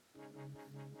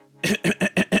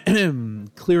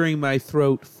clearing my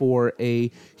throat for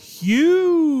a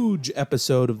huge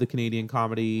episode of the Canadian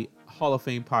Comedy Hall of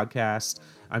Fame podcast.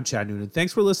 I'm Chad Noonan.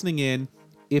 Thanks for listening in.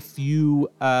 If you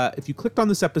clicked on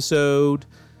this episode,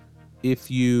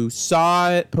 if you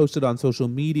saw it posted on social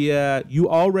media, you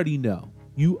already know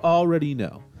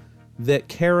that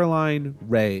Caroline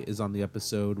Rhea is on the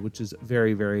episode, which is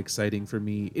very, very exciting for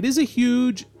me. It is a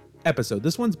huge episode.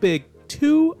 This one's big.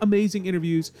 2 amazing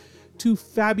interviews, 2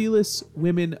 fabulous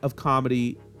women of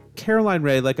comedy, Caroline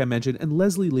Rhea, like I mentioned, and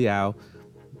Leslie Liao.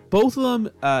 Both of them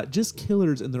just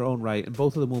killers in their own right, and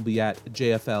both of them will be at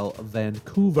JFL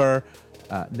Vancouver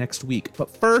next week. But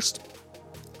first,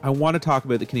 I want to talk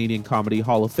about the Canadian Comedy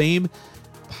Hall of Fame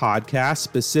podcast.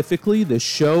 Specifically, the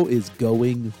show is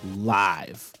going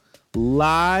live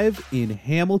in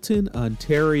Hamilton,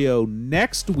 Ontario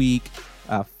next week,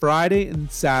 Friday and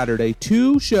Saturday.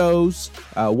 2 shows,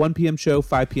 1 p.m. show,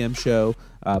 5 p.m. show,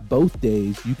 both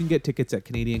days. You can get tickets at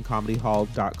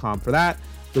CanadianComedyHall.com for that.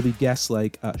 There'll be guests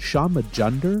like Shaun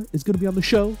Majumder is going to be on the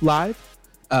show live.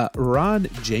 Ron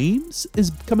James is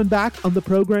coming back on the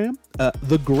program.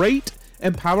 The great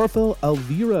and powerful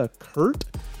Elvira Kurt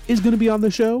is going to be on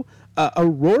the show.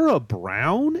 Aurora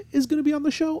Brown is going to be on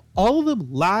the show. All of them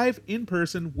live in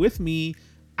person with me.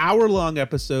 Hour-long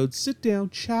episodes. Sit down,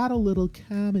 chat a little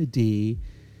comedy.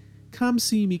 Come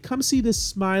see me. Come see this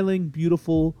smiling,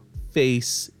 beautiful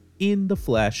face in the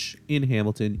flesh in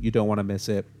Hamilton. You don't want to miss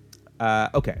it.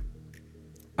 Okay.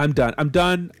 I'm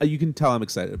done. You can tell I'm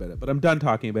excited about it, but I'm done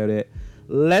talking about it.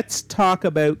 Let's talk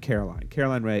about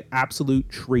Caroline Rhea. Absolute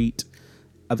treat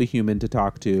of a human to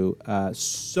talk to.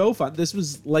 So fun. This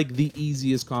was like the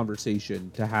easiest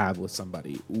conversation to have with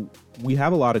somebody. We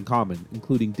have a lot in common,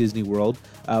 including Disney World,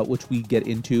 which we get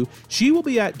into. She will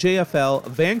be at JFL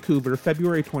Vancouver,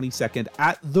 February 22nd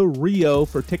at the Rio.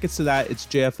 For tickets to that, it's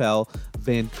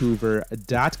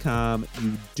jflvancouver.com.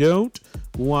 You don't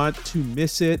want to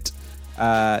miss it.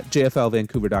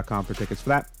 jflvancouver.com for tickets for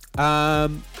that.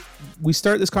 We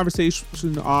start this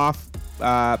conversation off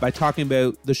by talking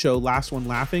about the show Last One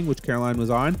Laughing, which Caroline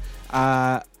was on.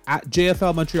 At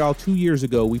JFL Montreal 2 years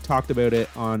ago, we talked about it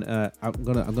on I'm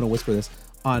gonna whisper this,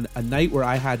 on a night where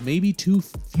I had maybe too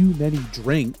many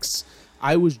drinks.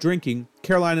 I was drinking.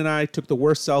 Caroline and I took the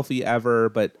worst selfie ever,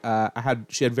 but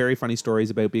she had very funny stories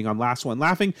about being on Last One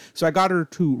Laughing. So I got her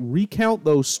to recount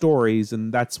those stories,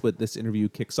 and that's what this interview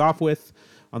kicks off with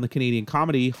on the Canadian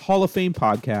Comedy Hall of Fame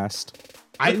podcast.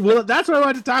 That's what I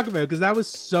wanted to talk about, because that was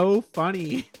so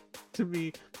funny to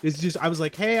me. It's just, I was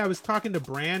like, hey, I was talking to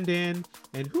Brandon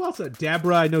and who else?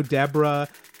 Deborah. I know Deborah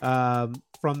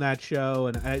from that show,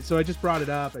 and so I just brought it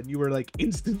up, and you were like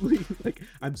instantly like,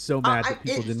 I'm so mad that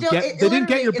people didn't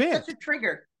get your bit. It's such a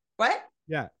trigger. What?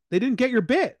 Yeah, they didn't get your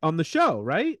bit on the show,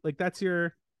 right? Like that's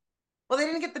your. Well, they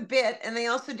didn't get the bit, and they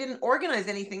also didn't organize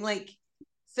anything. Like,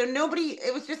 so nobody.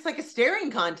 It was just like a staring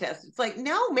contest. It's like,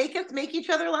 no, make each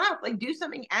other laugh. Like, do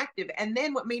something active. And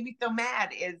then what made me so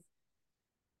mad is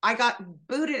I got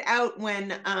booted out when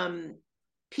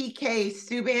PK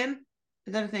Subban,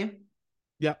 is that his name?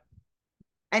 Yeah.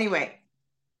 Anyway,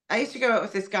 I used to go out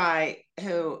with this guy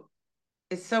who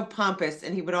is so pompous,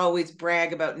 and he would always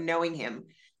brag about knowing him.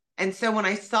 And so when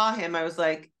I saw him, I was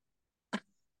like,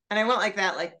 and I went like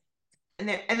that, like, and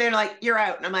they're like, you're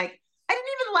out. And I'm like, I didn't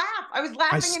even laugh. I was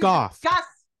laughing. I scoffed. In disgust.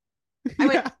 I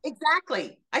went,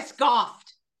 exactly. I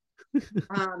scoffed.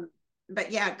 But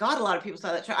yeah, God, a lot of people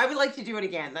saw that show. I would like to do it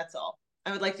again. That's all.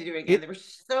 I would like to do it again. There were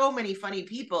so many funny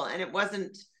people, and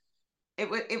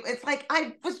it's like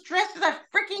I was dressed as a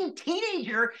freaking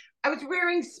teenager. I was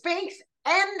wearing Spanx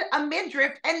and a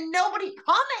midriff, and nobody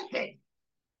commented.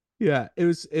 Yeah, it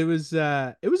was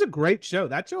a great show.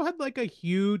 That show had like a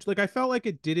huge, like I felt like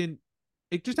it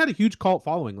just had a huge cult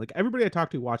following. Like everybody I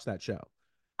talked to watched that show.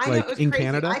 I know, it was in crazy.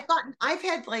 Canada. I've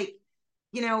had like,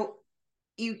 you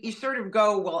sort of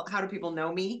go, well, how do people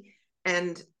know me?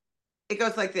 And it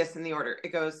goes like this in the order.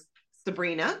 It goes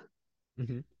Sabrina,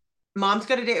 Mom's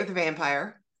Got a Date with a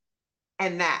Vampire,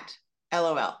 and that,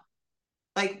 LOL.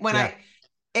 Like when it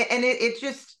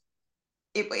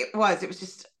was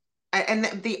just, and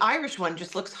the Irish one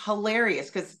just looks hilarious,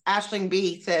 because Aisling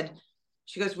B said,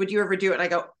 she goes, would you ever do it? And I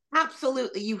go,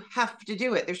 absolutely, you have to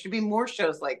do it. There should be more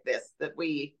shows like this that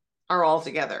we are all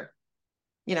together.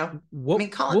 Colin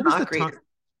Hockrey.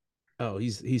 Oh,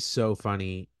 he's so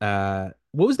funny. What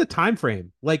was the time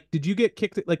frame? Like, did you get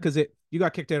kicked? Like, because you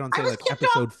got kicked out on, say, like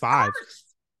episode 5.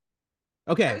 First.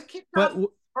 Okay, I was kicked off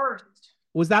first.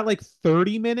 Was that like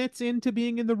 30 minutes into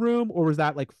being in the room, or was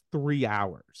that like 3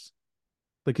 hours?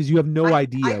 Because you have no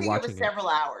idea. I think it was several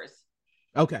hours.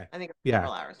 Okay. I think it was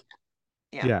several hours.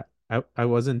 Yeah. I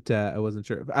wasn't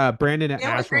sure. Brandon You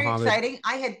know what's Ash very Mohammed. exciting?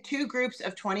 I had two groups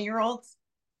of 20-year-olds.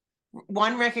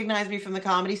 One recognized me from the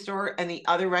Comedy Store and the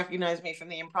other recognized me from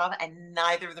the Improv, and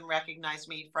neither of them recognized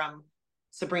me from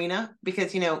Sabrina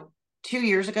because, 2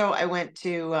 years ago I went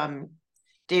to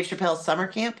Dave Chappelle's summer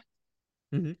camp.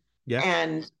 Mm-hmm. Yeah.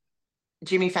 And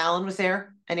Jimmy Fallon was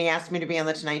there and he asked me to be on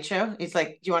the Tonight Show. He's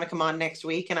like, "Do you want to come on next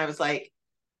week?" And I was like,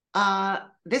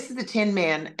 this is the Tin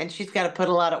Man and she's got to put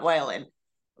a lot of oil in.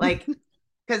 Like,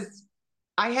 because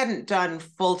I hadn't done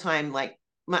full time, like,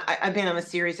 I've been on a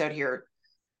series out here.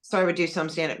 So I would do some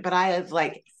stand up, but I have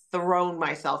like thrown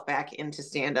myself back into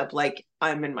stand up like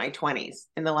I'm in my 20s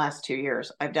in the last 2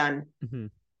 years. I've done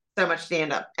so much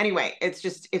stand up. Anyway,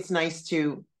 it's nice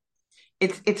to,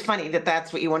 it's funny that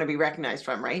that's what you want to be recognized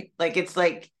from, right? Like, it's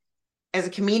like, as a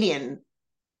comedian,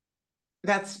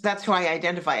 that's who I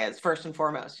identify as first and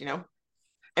foremost,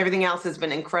 everything else has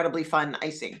been incredibly fun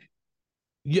icing.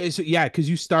 Yeah, so yeah, because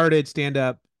you started stand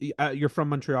up. You're from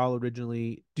Montreal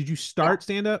originally. Did you start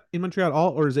stand up in Montreal at all,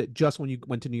 or is it just when you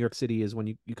went to New York City is when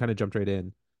you kind of jumped right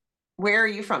in? Where are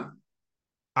you from?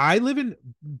 I live in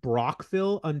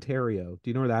Brockville, Ontario. Do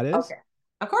you know where that is? Okay,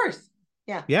 of course.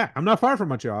 Yeah. Yeah, I'm not far from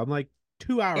Montreal. I'm like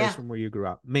 2 hours Yeah. from where you grew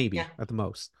up, maybe Yeah. at the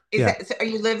most. Is that so?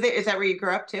 You live there? Is that where you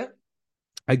grew up too?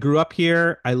 I grew up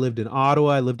here. I lived in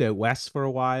Ottawa. I lived out west for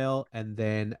a while, and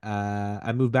then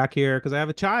I moved back here because I have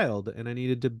a child and I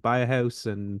needed to buy a house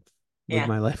and live Yeah.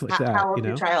 my life like How that. old is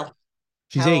your child?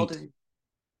 She's How old is 8.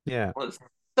 he? Yeah. Well, it's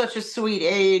such a sweet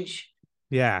age.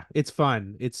 Yeah, it's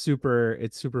fun. It's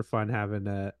super fun having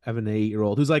an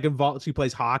 8-year-old who's like involved. She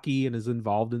plays hockey and is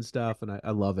involved in stuff, and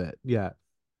I love it. Yeah,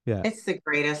 yeah, It's the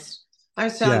greatest. I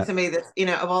was telling yeah. somebody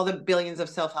that, of all the billions of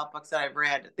self-help books that I've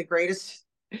read, the greatest,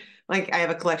 like I have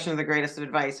a collection of the greatest of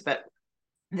advice, but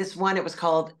this one, it was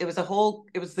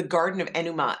the Garden of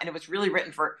Enuma, and it was really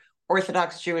written for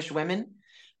Orthodox Jewish women,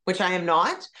 which I am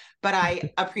not, but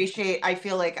I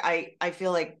feel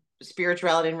like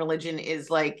spirituality and religion is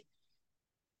like,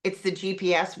 it's the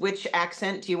GPS. Which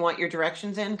accent do you want your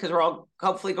directions in? Because we're all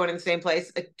hopefully going to the same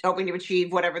place, hoping to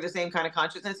achieve whatever the same kind of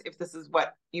consciousness, if this is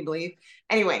what you believe.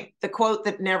 Anyway, the quote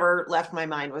that never left my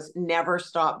mind was, "Never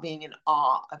stop being in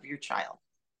awe of your child."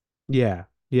 Yeah,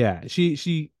 yeah.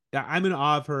 I'm in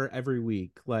awe of her every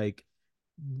week. Like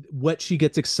what she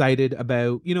gets excited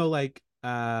about, like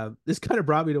this kind of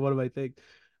brought me to one of my things.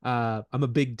 I'm a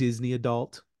big Disney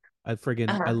adult. I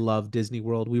Uh-huh. love Disney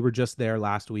World. We were just there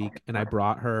last week and I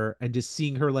brought her and just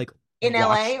seeing her like In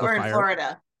watch LA the or in fire.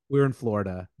 Florida? We were in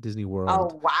Florida, Disney Oh,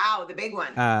 World. wow, the big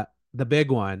one. The big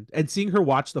one. And seeing her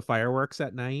watch the fireworks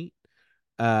at night,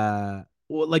 well,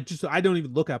 like just I don't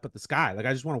even look up at the sky. Like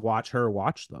I just want to watch her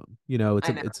watch them. I know.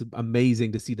 It's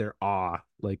amazing to see their awe.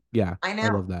 Like, yeah, I I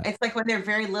know. love that. It's like when they're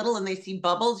very little and they see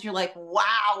bubbles, you're like,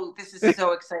 "Wow, this is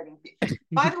so exciting."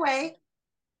 By the way,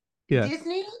 Yeah.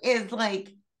 Disney is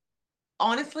like,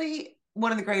 honestly,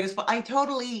 one of the greatest.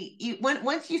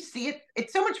 Once you see it,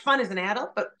 it's so much fun as an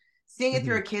adult, but seeing it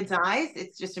through a kid's eyes,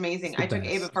 it's just It's amazing. the I took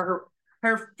Ava best. for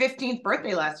her 15th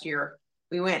birthday last year.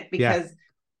 We went Yeah. because,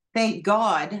 thank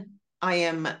God,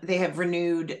 they have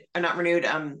renewed, not renewed,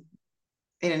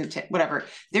 they didn't, whatever.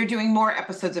 They're doing more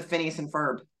episodes of Phineas and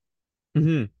Ferb.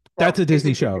 hmm That's So a it's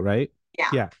Disney show, right? yeah.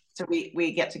 Yeah. So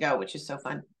we get to go, which is so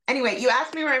fun. Anyway, you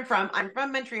asked me where I'm from. I'm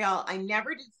from Montreal. I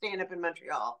never did stand up in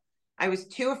Montreal. I was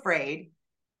too afraid.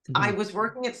 I hmm was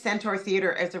working at Centaur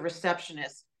Theater as a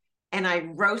receptionist, and I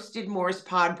roasted Morris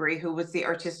Podbury, who was the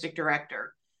artistic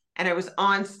director. And I was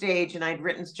on stage and I'd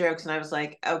written jokes, and I was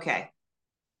like, okay,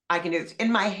 I can do this.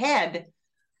 In my head,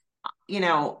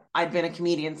 I'd been a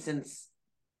comedian since,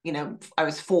 I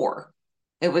was 4.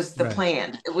 It was the Right.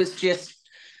 plan. It was just,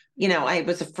 I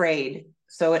was afraid.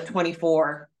 So at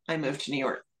 24, I moved to New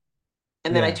York.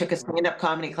 And then I Yeah. took a stand-up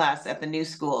comedy class at the New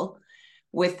School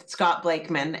with Scott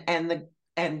Blakeman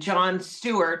and John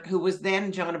Stewart, who was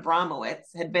then John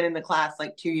Abramowitz, had been in the class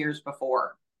like 2 years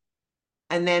before.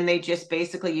 And then they just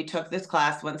basically, you took this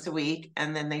class once a week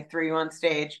and then they threw you on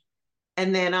stage.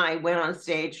 And then I went on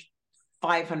stage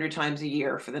 500 times a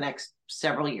year for the next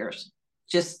several years,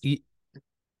 just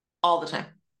all the time.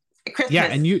 Yeah,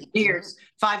 Christmas, and you New Year's,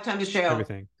 5 times a show,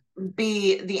 everything.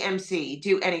 be the MC,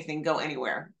 do anything, go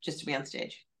anywhere, just to be on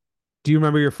stage. Do you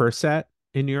remember your first set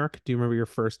in New York? Do you remember your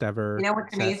first ever You know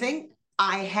what's set? amazing?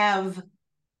 I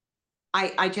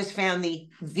just found the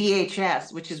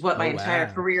VHS, which is what my Oh entire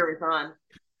wow. career is on.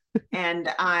 And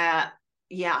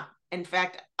yeah, in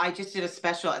fact, I just did a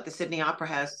special at the Sydney Opera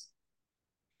House,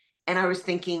 and I was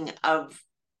thinking of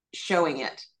showing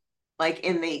it like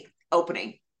in the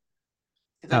opening,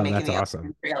 because I'm Oh, making that's the awesome.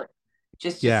 opening trailer,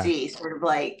 just to Yeah. see sort of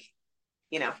like,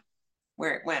 you know,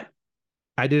 where it went.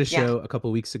 I did a Yeah. show a couple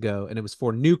of weeks ago, and it was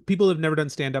for new people who've never done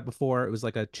stand up before. It was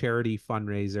like a charity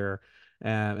fundraiser,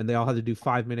 and they all had to do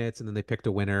 5 minutes, and then they picked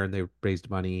a winner, and they raised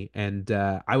money. And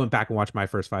I went back and watched my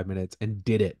first 5 minutes and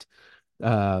did it.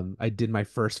 I did my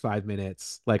first 5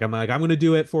 minutes. Like I'm gonna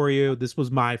do it for you. This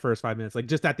was my first 5 minutes, like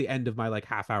just at the end of my like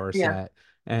half-hour Yeah. set,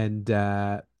 and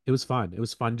it was fun. It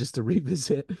was fun just to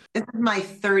revisit. This is my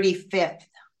 35th.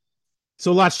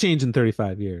 So a lot's changed in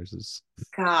 35 years.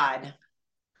 God.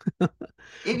 When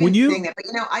Even saying you that,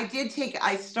 but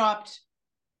I stopped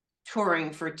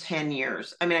touring for 10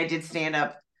 years. I mean, I did stand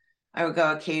up. I would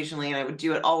go occasionally and I would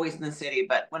do it always in the city.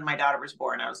 But when my daughter was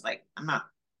born, I was like, I'm not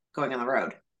going on the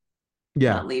road. I'm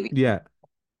Yeah, not leaving. yeah,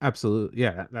 absolutely.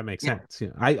 Yeah, that makes Yeah.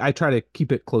 sense. I try to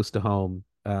keep it close to home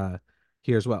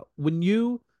here as well. What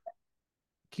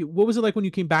was it like when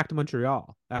you came back to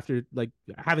Montreal after like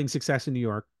having success in New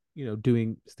York,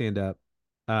 doing stand up?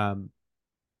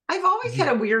 I've always had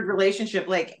You a weird relationship.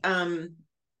 Like I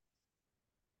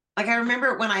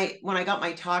remember when I got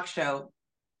my talk show,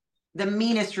 the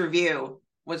meanest review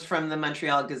was from the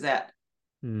Montreal Gazette,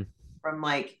 Hmm. from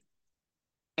like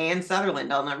Anne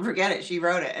Sutherland. I'll never forget it. She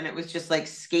wrote it, and it was just like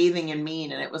scathing and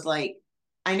mean. And it was like,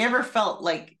 I never felt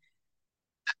like,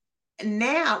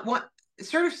 now what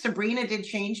sort of Sabrina did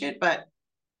change it, but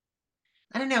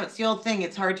I don't know. It's the old thing.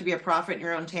 It's hard to be a prophet in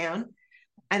your own town.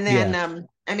 And Yeah. then,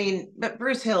 I mean, but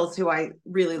Bruce Hills, who I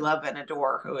really love and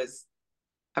adore, who is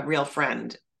a real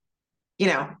friend.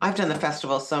 I've done the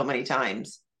festival so many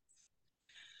times.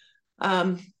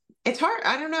 Um, it's hard.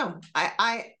 I don't know.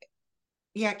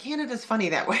 Yeah, Canada's funny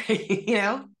that way.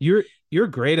 You're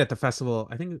great at the festival.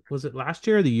 I think was it last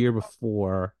year or the year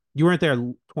before? You weren't there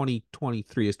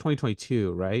 2023. It's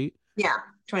 2022, right? Yeah,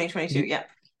 2022. You Yeah,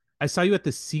 I saw you at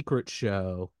the Secret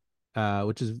Show,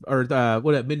 which is or the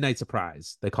what a Midnight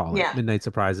Surprise they call it. yeah, Midnight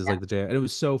Surprise is yeah. like the J, and it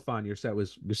was so fun. Your set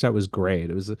was great.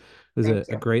 It was a, Thank a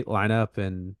you. great lineup,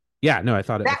 and yeah, no, I That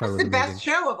thought it was was the best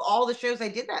amazing. show of all the shows I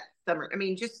did that summer. I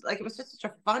mean, just like it was just such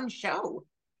a fun show.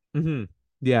 Hmm.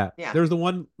 Yeah, Yeah, there was the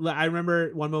one I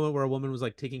remember one moment where a woman was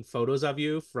like taking photos of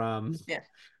you from yeah,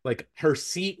 like her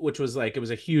seat, which was like it was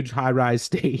a huge high-rise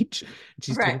stage, and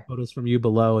she's taking right. photos from you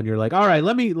below, and you're like, all right,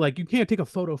 let me like you can't take a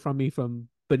photo from me from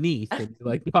beneath, and you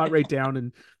like got right down,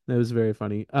 and that was very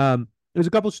funny. There's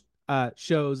a couple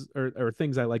shows or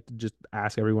things I like to just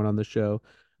ask everyone on the show.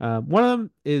 One of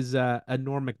them is a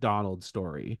Norm Macdonald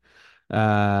story.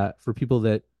 For people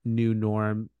that knew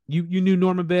Norm, you knew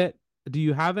Norm a bit. Do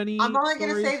you have I'm any only going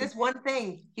to say stories? this one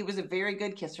thing. He was a very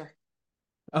good kisser.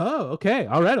 Oh, okay.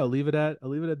 All right. I'll leave it at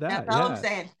That's that. all I'm Yeah.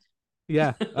 saying.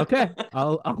 Yeah. Okay.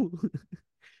 I'll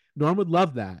Norm would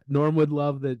love that. Norm would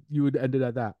love that you would end it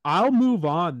at that. I'll move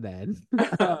on then.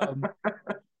 um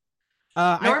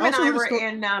I Norm and also I heard a were story.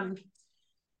 in,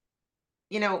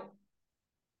 you know,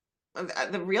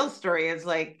 the real story is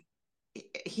like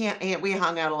we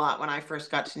hung out a lot when I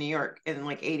first got to New York in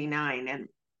like '89,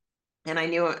 and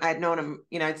I'd known him,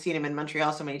 I'd seen him in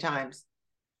Montreal so many times,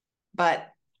 but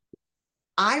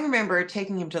I remember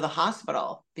taking him to the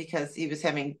hospital because he was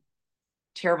having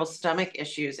terrible stomach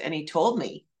issues, and he told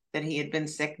me that he had been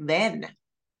sick then.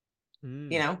 You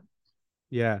Mm, know,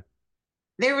 yeah.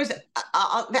 there was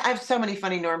I have so many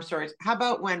funny Norm stories. How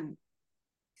about when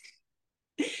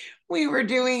we were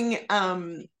doing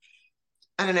I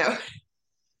don't know,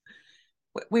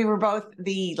 we were both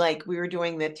we were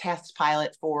doing the test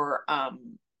pilot for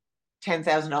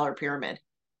 $10,000 pyramid.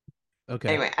 Okay.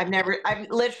 Anyway, I've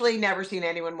literally never seen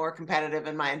anyone more competitive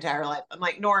in my entire life. I'm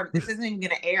like, Norm, this isn't even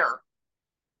going to air.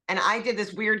 And I did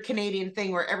this weird Canadian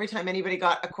thing where every time anybody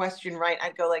got a question right,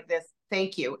 I'd go like this,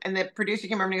 thank you. And the producer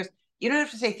came over and he goes, you don't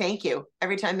have to say thank you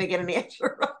every time they get an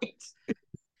answer right.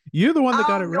 You're the one that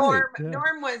got Oh, it right. Yeah.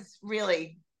 Norm was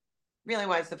really, really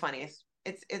was the funniest.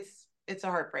 It's a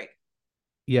heartbreak.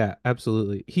 Yeah,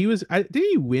 absolutely. Did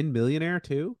he win Millionaire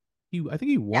too? I think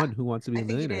he Yeah, won Who Wants to Be I a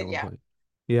think he Millionaire at did. one Yeah. point.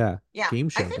 Yeah. Yeah. Game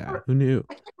show guy. Who knew?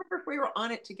 I can't remember if we were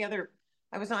on it together.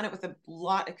 I was on it with a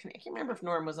lot of, I can't remember if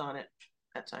Norm was on it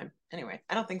that time. Anyway,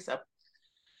 I don't think so.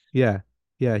 Yeah,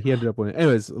 yeah, he ended up winning.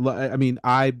 Anyways, I mean,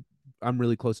 I'm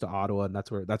really close to Ottawa, and that's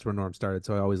where Norm started.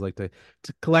 So I always like to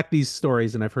collect these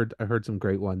stories, and I heard some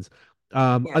great ones.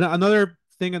 Yeah. Another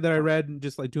thing that I read and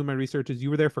just like doing my research is you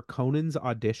were there for Conan's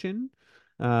audition,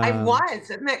 I um, was.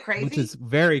 Isn't that which is crazy?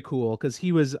 very cool because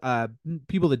he was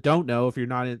people that don't know if you're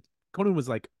not in Conan was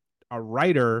like a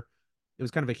writer. It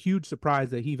was kind of a huge surprise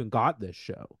that he even got this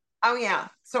show. Oh yeah.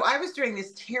 So I was doing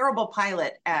this terrible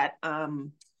pilot at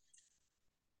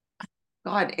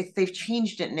God, they've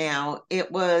changed it now.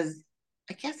 It was,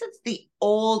 I guess it's the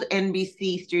old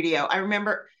NBC studio. I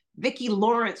remember Vicki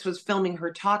Lawrence was filming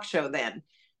her talk show then.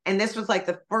 And this was like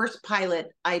the first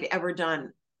pilot I'd ever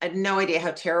done. I had no idea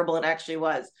how terrible it actually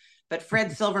was. But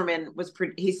Fred Silverman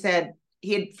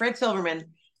Fred Silverman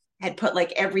had put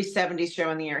like every 70s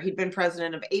show in the air. He'd been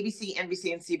president of ABC,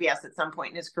 NBC, and CBS at some point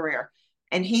in his career.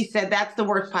 And he said, that's the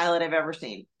worst pilot I've ever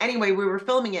seen. Anyway, we were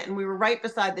filming it and we were right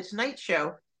beside the Tonight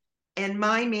Show. And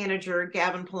my manager,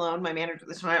 Gavin Pallone, my manager at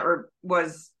the time,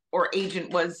 or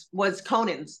agent was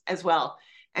Conan's as well.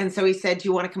 And so he said, do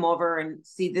you want to come over and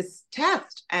see this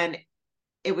test? And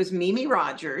it was Mimi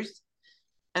Rogers.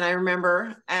 And I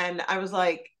remember, and I was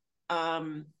like,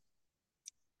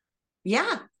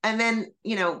 yeah. And then,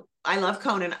 you know, I love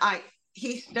Conan.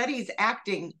 He studies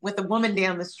acting with a woman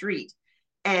down the street,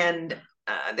 and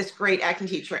this great acting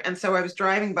teacher. And so I was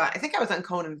driving by, I think I was on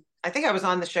Conan. I think I was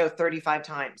on the show 35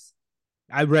 times.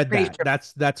 I read that.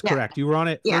 Sure. That's correct. You were on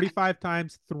it 35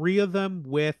 times, 3 of them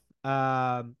with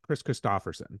Chris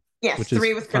Christopherson. Yes, which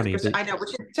 3 with Chris Christopherson. I know,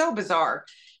 which is so bizarre.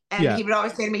 And he would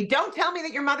always say to me, don't tell me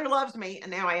that your mother loves me.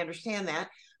 And now I understand that.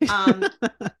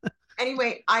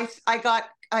 Anyway, I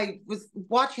was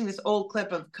watching this old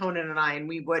clip of Conan and I, and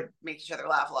we would make each other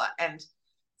laugh a lot. And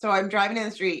so I'm driving down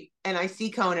the street and I see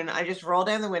Conan. I just roll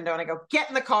down the window and I go, get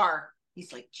in the car.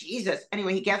 He's like, Jesus.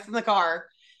 Anyway, he gets in the car.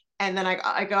 And then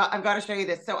I've got to show you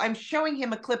this. So I'm showing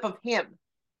him a clip of him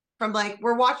from like,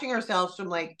 we're watching ourselves from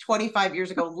like 25 years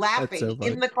ago, laughing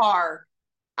in the car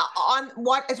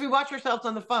as we watch ourselves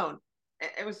on the phone.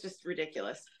 It was just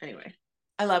ridiculous. Anyway,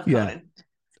 I love Conan.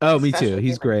 Oh, me too.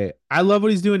 He's great. I love what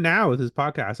he's doing now with his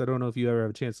podcast. I don't know if you ever have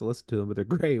a chance to listen to them, but they're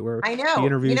great. I know. He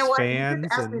interviews fans.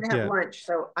 He asked me to have lunch,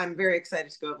 so I'm very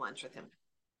excited to go have lunch with him.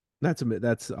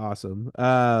 That's awesome.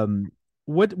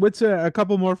 What's a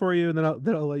couple more for you, and then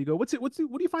I'll let you go. What do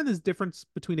you find this difference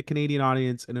between a Canadian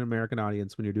audience and an American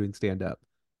audience when you're doing stand up?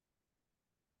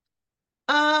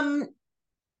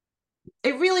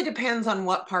 It really depends on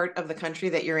what part of the country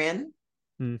that you're in.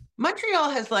 Montreal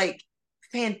has like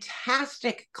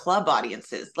fantastic club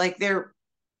audiences, like they're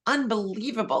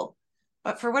unbelievable,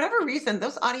 but for whatever reason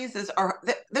those audiences are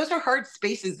hard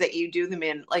spaces that you do them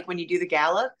in. Like when you do the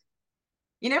gala,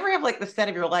 you never have like the set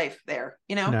of your life there,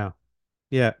 you know. No.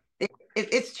 Yeah,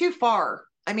 it's too far.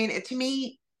 I mean, to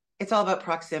me it's all about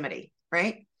proximity,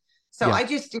 right? So I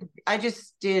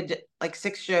just did like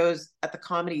 6 shows at the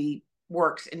Comedy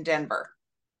Works in Denver,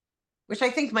 which I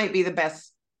think might be the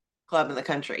best club in the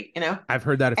country, you know. I've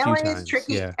heard that a few LA times. Is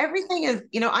tricky. Yeah. Everything is,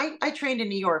 you know, I trained in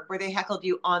New York where they heckled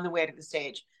you on the way to the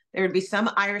stage. There would be some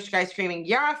Irish guy screaming,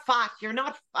 "You're a fuck, you're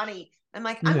not funny." I'm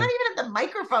like, I'm not even at the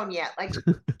microphone yet. Like,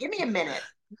 give me a minute.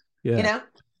 You know?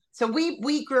 So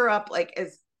we grew up like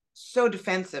as so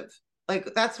defensive.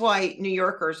 Like that's why New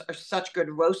Yorkers are such good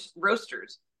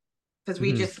roasters. Because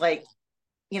we just like,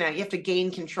 you know, you have to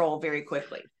gain control very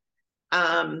quickly.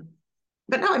 But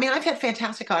no, I mean, I've had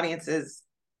fantastic audiences.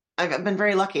 I've been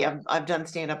very lucky. I've done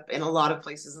stand-up in a lot of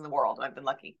places in the world. I've been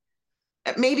lucky.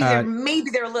 Maybe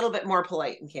they're a little bit more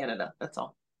polite in Canada. That's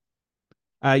all.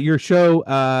 Your show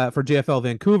for JFL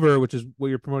Vancouver, which is what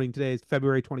you're promoting today, is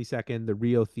February 22nd, the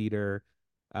Rio Theater,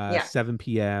 7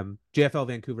 p.m.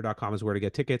 JFLVancouver.com is where to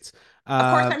get tickets. Of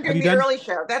course, I'm doing the early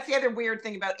show. That's the other weird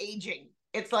thing about aging.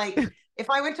 It's like if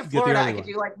I went to Florida, I could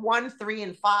do like 1, 3,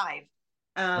 and 5.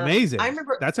 Amazing. I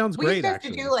remember that sounds great. We used to have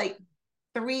to do like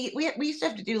 3. We used to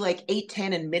have to do like 8,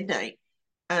 10, and midnight.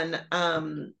 And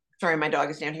sorry, my dog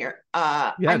is down here.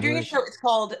 I'm doing a show. It's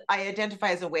called I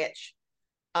Identify as a Witch.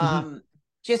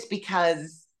 Just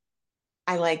because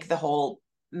I like the whole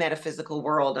metaphysical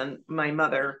world, and my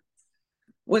mother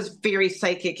was very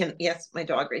psychic, and yes, my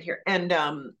dog right here. And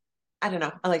I don't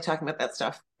know, I like talking about that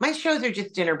stuff. My shows are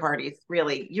just dinner parties,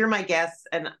 really. You're my guest,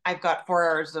 and I've got 4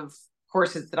 hours of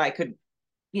courses that I could,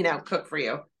 you know, cook for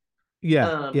you.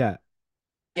 Yeah.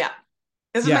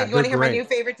 This is you want to hear my new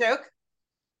favorite joke?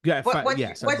 Yeah.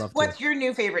 What's your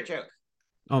new favorite joke?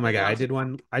 Oh my God. I did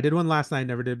one last night.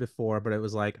 Never did before, but it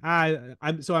was like, I'm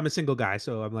a single guy.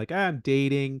 So I'm like, I'm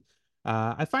dating.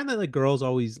 I find that like girls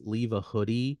always leave a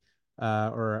hoodie,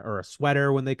 or a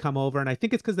sweater when they come over. And I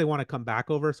think it's because they want to come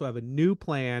back over. So I have a new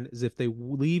plan is if they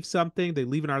leave something, they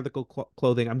leave an article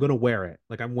clothing, I'm going to wear it.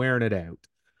 Like I'm wearing it out.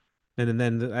 And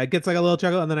then it gets like a little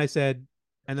chuckle. And then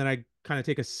I kind of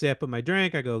take a sip of my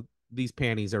drink. I go, these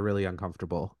panties are really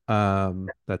uncomfortable.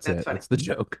 That's it. Funny. That's the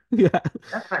joke. Yeah.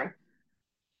 That's funny.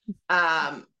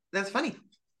 That's funny.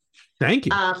 Thank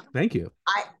you. Thank you.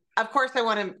 Of course I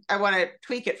want to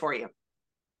tweak it for you.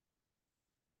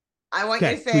 I want you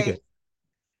to say,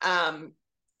 I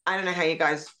don't know how you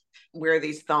guys wear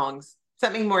these thongs.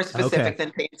 Something more specific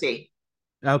than fancy.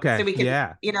 Okay. So we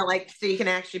can, you know, like, so you can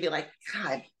actually be like,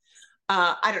 God,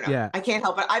 I don't know. Yeah. I can't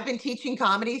help it. I've been teaching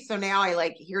comedy. So now I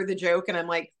like hear the joke and I'm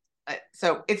like,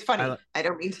 So it's funny. I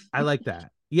don't mean to... I like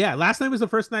that. Yeah, last night was the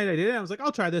first night I did it. I was like,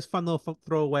 I'll try this fun little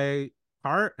throwaway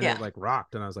part, and it like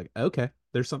rocked. And I was like, okay,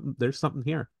 there's something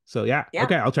here. So yeah,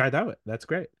 okay, I'll try that way. That's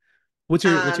great. What's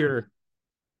your?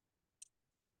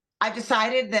 I've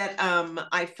decided that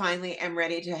I finally am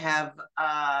ready to have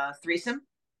a threesome.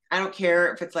 I don't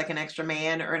care if it's like an extra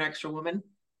man or an extra woman.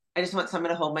 I just want someone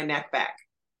to hold my neck back.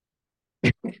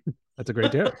 That's a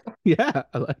great joke. Yeah,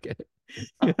 I like it.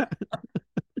 Yeah.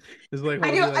 It's like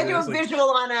I do a visual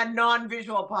on a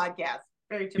non-visual podcast.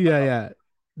 Very typical. Yeah.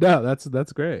 No,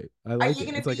 that's great. I like it. Are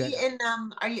you going to be in?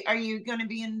 Are you going to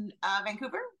be in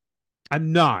Vancouver?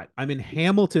 I'm not. I'm in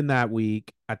Hamilton that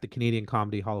week at the Canadian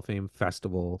Comedy Hall of Fame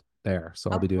Festival there. So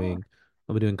I'll be doing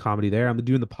comedy there. I'm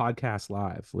doing the podcast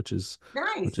live, which is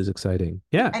nice. Which is exciting.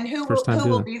 Yeah. And who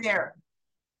will be there?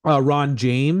 Ron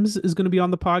James is going to be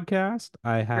on the podcast.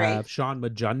 I have Shaun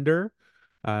Majumder.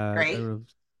 Great.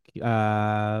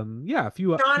 A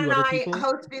few Shaun and other I people.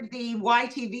 hosted the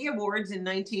YTV Awards in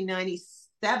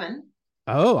 1997.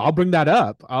 Oh, I'll bring that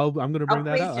up. I'm going to bring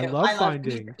that up. I love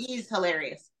finding. He's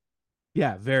hilarious.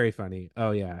 Yeah, very funny.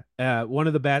 Oh yeah. One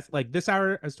of the best. Like this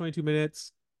hour has 22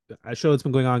 minutes. A show that's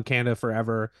been going on in Canada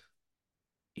forever.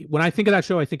 When I think of that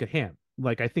show, I think of him.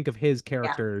 Like I think of his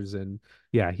characters, and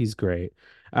yeah, he's great.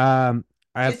 I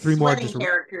have three more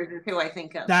characters is who I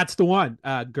think of. That's the one.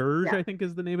 Gerge, I think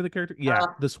is the name of the character. Yeah,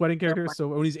 the sweating character. So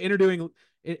when he's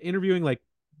interviewing like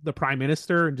the prime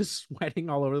minister and just sweating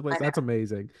all over the place, that's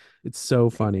amazing. It's so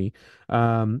funny.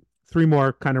 Three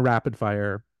more kind of rapid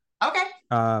fire. Okay.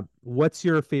 What's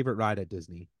your favorite ride at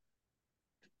Disney?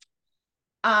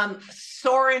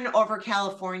 Soarin' over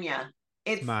California.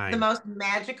 It's the most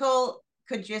magical.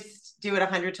 Could just do it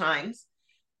 100 times.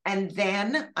 And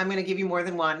then I'm going to give you more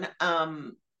than one.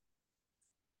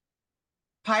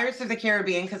 Pirates of the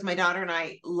Caribbean, because my daughter and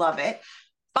I love it.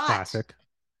 But classic.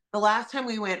 The last time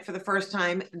we went for the first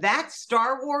time, that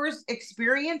Star Wars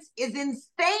experience is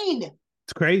insane.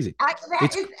 It's crazy.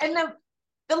 And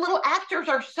the little actors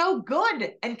are so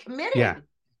good and committed. Yeah.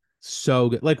 So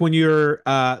good. Like when you're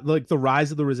like the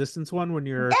Rise of the Resistance one, when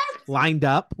you're lined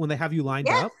up, when they have you lined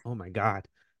up. Oh my God.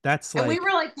 That's like, and we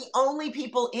were like the only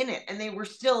people in it, and they were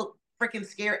still freaking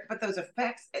scared. But those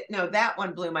effects, no, that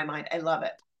one blew my mind. I love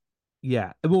it.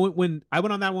 Yeah, when I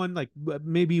went on that one, like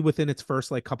maybe within its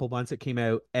first like couple months, it came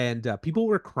out, and people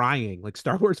were crying. Like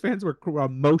Star Wars fans were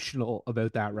emotional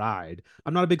about that ride.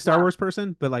 I'm not a big Star Wars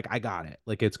person, but like I got it.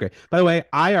 Like it's great. By the way,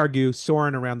 I argue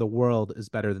soaring around the world is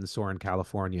better than soaring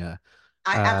California.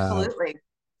 Absolutely.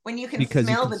 When you can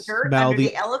smell the dirt under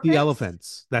the elephants. The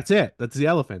elephants. That's it. That's the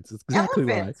elephants. That's exactly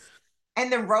why.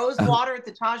 And the rose water at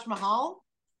the Taj Mahal.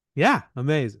 Yeah,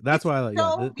 amazing. That's why I like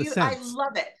the scents. I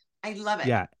love it. I love it.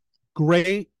 Yeah,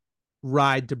 great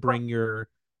ride to bring your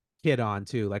kid on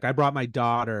too. Like I brought my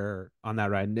daughter on that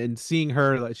ride, and seeing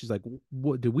her, like she's like,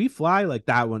 "What? Did we fly?" Like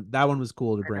that one. That one was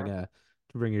cool to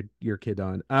bring your kid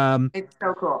on. It's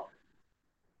so cool.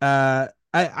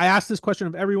 I asked this question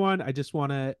of everyone. I just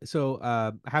want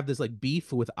to have this like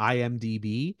beef with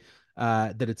IMDb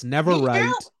that it's never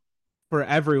right for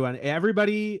everyone.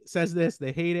 Everybody says this,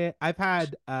 they hate it. I've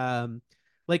had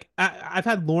I've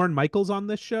had Lorne Michaels on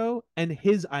this show, and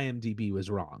his IMDb was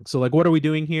wrong. So like, what are we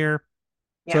doing here?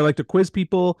 Yeah. So I like to quiz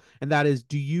people, and that is,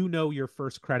 do you know your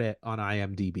first credit on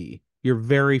IMDb? Your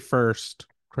very first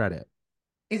credit.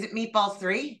 Is it Meatballs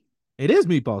 3? It is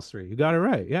Meatballs 3. You got it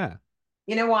right. Yeah.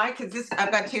 You know why? Because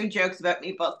I've got 2 jokes about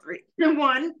Meatballs 3.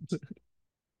 One,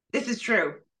 this is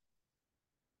true.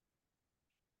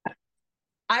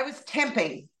 I was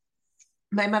temping.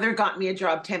 My mother got me a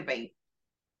job temping.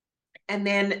 And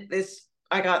then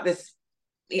I got this,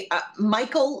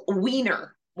 Michael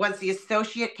Weiner was the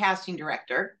associate casting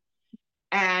director.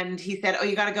 And he said, oh,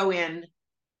 you got to go in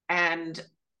and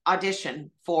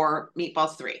audition for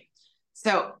Meatballs 3.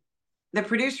 So the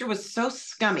producer was so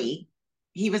scummy.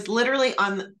 He was literally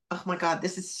oh my God,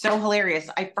 this is so hilarious.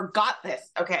 I forgot this.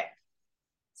 Okay.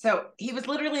 So he was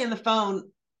literally on the phone,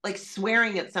 like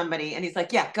swearing at somebody. And he's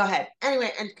like, yeah, go ahead.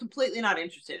 Anyway, and completely not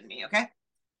interested in me. Okay.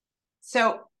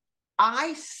 So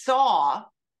I saw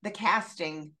the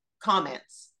casting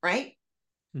comments, right?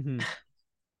 Mm-hmm.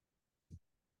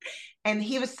 And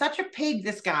he was such a pig,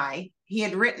 this guy. He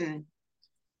had written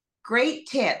great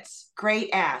tits, great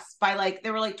ass by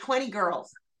there were 20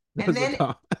 girls.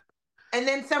 And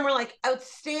then some were like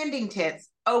outstanding tits,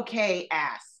 okay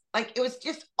ass. Like it was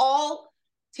just all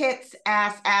tits,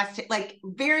 ass, like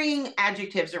varying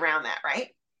adjectives around that, right?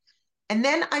 And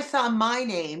then I saw my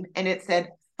name and it said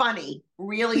funny,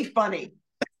 really funny.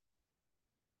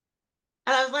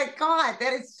 And I was like, God,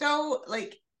 that is so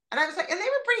and I was like, and they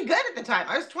were pretty good at the time.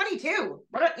 I was 22,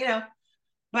 but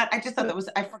But I just thought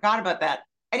I forgot about that.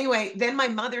 Anyway, then my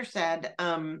mother said,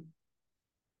 forgot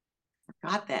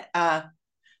that.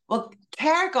 Well,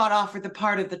 Cara got offered the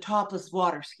part of the topless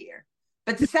water skier,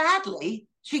 but sadly,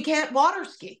 she can't water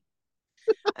ski.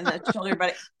 And then told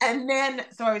everybody. And then,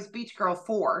 so I was Beach Girl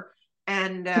 4.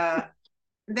 And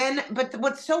then, but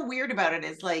what's so weird about it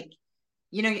is like,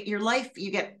 you know, your life,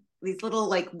 you get these little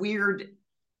like weird,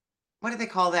 what do they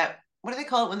call that? What do they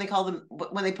call it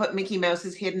when they put Mickey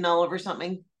Mouse's hidden all over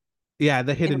something? Yeah,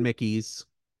 the hidden Mickeys.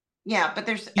 Yeah, but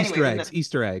there's Easter anyway, eggs.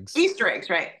 Easter eggs. Easter eggs,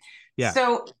 right? Yeah.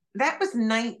 So that was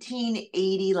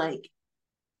 1980, like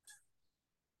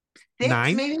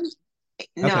 9? maybe?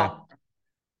 No. Okay.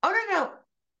 Oh no.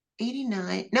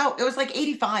 89. No, it was like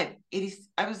 85. 80.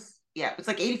 It was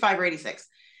like 85 or 86.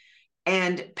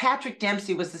 And Patrick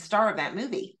Dempsey was the star of that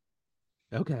movie.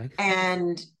 Okay.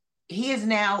 And he is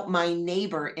now my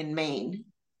neighbor in Maine.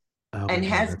 Oh, and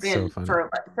has been so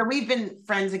we've been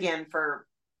friends again for,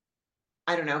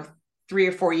 I don't know, 3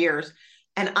 or 4 years.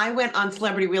 And I went on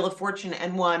Celebrity Wheel of Fortune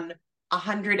and won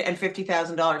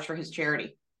 $150,000 for his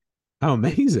charity. Oh,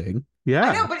 amazing. Yeah.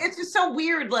 I know, but it's just so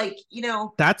weird. Like, you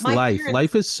know, that's life.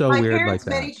 Life is so weird like that. My parents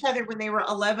met each other when they were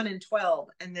 11 and 12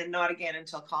 and then not again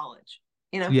until college,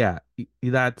 you know? Yeah.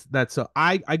 That's so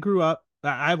I grew up,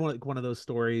 I have one of those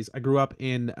stories. I grew up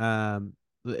in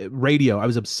radio. I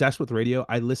was obsessed with radio.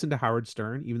 I listened to Howard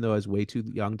Stern, even though I was way too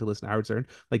young to listen to Howard Stern.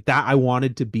 Like that, I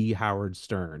wanted to be Howard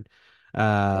Stern.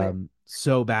 Right.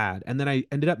 So bad. And then I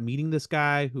ended up meeting this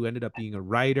guy who ended up being a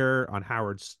writer on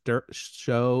Howard's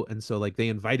show. And so like they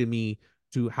invited me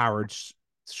to Howard's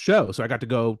show. So I got to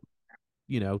go,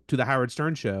 to the Howard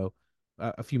Stern show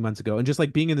a few months ago, and just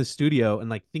like being in the studio and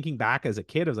like thinking back as a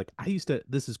kid, I was like,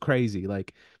 this is crazy.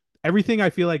 Like everything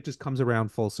I feel like just comes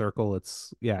around full circle.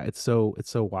 It's so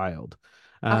wild.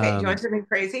 Okay. Do you want something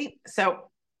crazy? So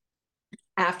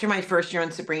after my first year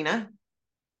on Sabrina,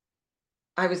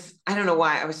 I don't know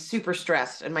why, I was super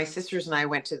stressed. And my sisters and I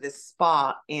went to this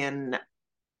spa in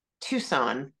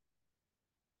Tucson.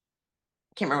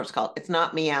 Can't remember what it's called. It's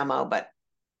not Miami, but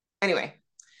anyway,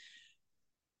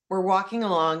 we're walking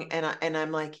along and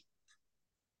I'm like,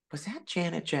 was that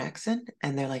Janet Jackson?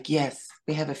 And they're like, yes,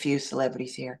 we have a few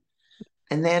celebrities here.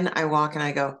 And then I walk and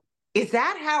I go, is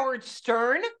that Howard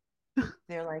Stern?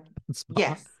 They're like,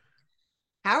 yes.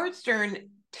 Howard Stern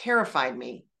terrified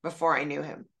me before I knew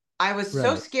him. I was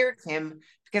so scared of him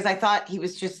because I thought he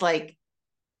was just like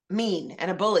mean and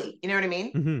a bully. You know what I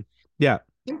mean? Mm-hmm. Yeah.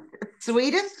 He's the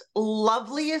sweetest,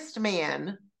 loveliest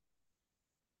man.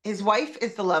 His wife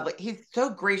is the lovely. He's so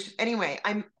gracious. Anyway,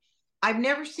 I've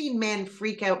never seen men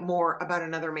freak out more about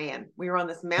another man. We were on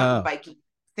this mountain biking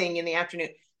thing in the afternoon.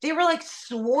 They were like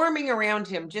swarming around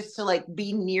him just to like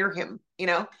be near him, you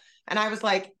know? And I was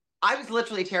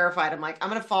literally terrified. I'm like, I'm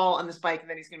going to fall on this bike and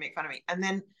then he's going to make fun of me. And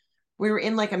then we were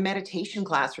in like a meditation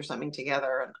class or something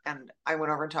together. And I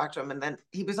went over and talked to him. And then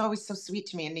he was always so sweet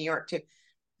to me in New York too.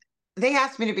 They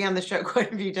asked me to be on the show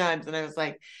quite a few times. And I was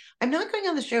like, I'm not going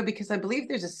on the show because I believe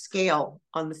there's a scale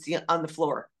on the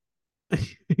floor.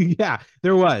 Yeah,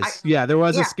 there was. There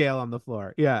was a scale on the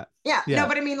floor. Yeah. No,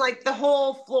 but I mean, like the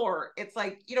whole floor, it's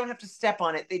like, you don't have to step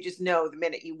on it. They just know the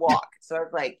minute you walk. So I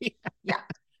was like, yeah.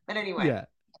 But anyway,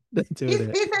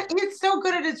 he's so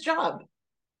good at his job.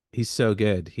 He's so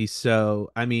good.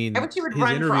 I mean, I wish he would his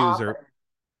interviews are.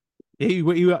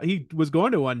 He was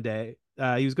going to one day.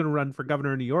 He was going to run for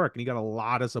governor of New York, and he got a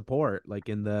lot of support, like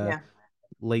in the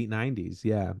late 90s.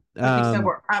 Yeah.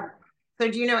 So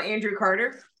do you know Andrew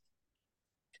Carter?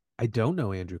 I don't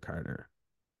know Andrew Carter.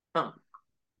 Oh.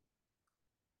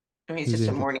 I mean, he's just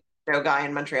a morning show guy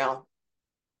in Montreal.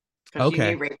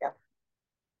 Okay.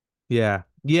 Yeah.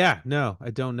 No, I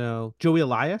don't know. Joey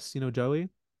Elias, you know Joey?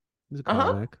 He's a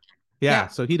comic. Yeah,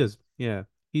 so he does,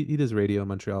 he does radio in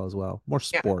Montreal as well. More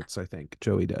sports, I think,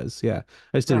 Joey does. Yeah.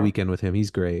 I just did a weekend with him. He's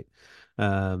great.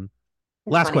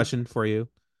 Last question for you.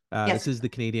 This is the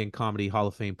Canadian Comedy Hall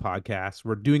of Fame podcast.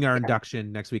 We're doing our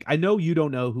induction next week. I know you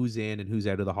don't know who's in and who's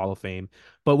out of the Hall of Fame,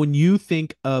 but when you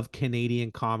think of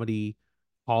Canadian Comedy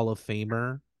Hall of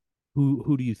Famer,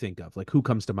 who do you think of? Like, who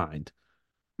comes to mind?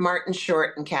 Martin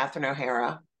Short and Catherine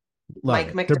O'Hara.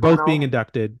 Mike McDonald. They're both being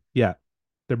inducted. Yeah.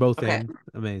 They're both in.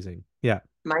 Amazing. Yeah.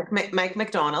 Mike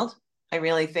McDonald, I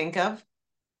really think of.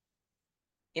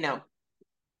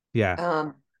 Yeah.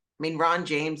 I mean, Ron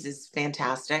James is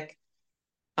fantastic.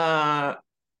 I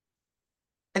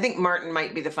think Martin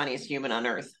might be the funniest human on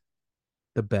earth.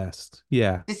 The best.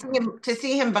 Yeah. To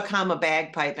see him become a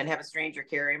bagpipe and have a stranger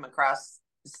carry him across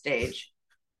the stage.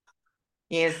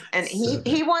 Yes. And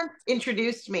he once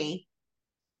introduced me.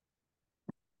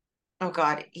 Oh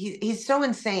God, he's so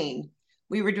insane.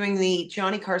 we were doing the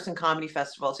Johnny Carson Comedy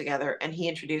Festival together, and he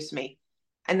introduced me.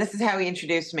 And this is how he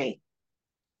introduced me.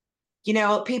 You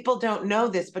know, people don't know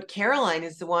this, but Caroline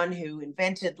is the one who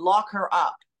invented Lock Her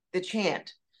Up, the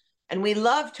chant. And we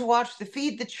love to watch the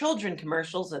Feed the Children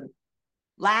commercials and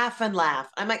laugh and laugh.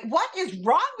 I'm like, what is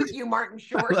wrong with you, Martin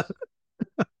Short?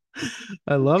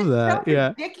 I love that. So yeah.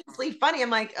 ridiculously funny. I'm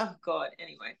like, oh God.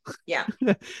 Anyway, yeah.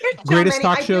 Greatest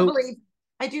talk show.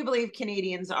 I do believe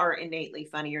Canadians are innately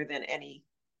funnier than any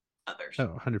others.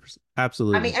 Oh, 100%.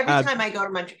 Absolutely. I mean, every time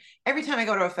I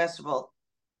go to a festival,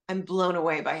 I'm blown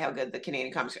away by how good the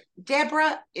Canadian comics are.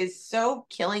 Deborah is so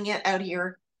killing it out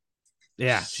here.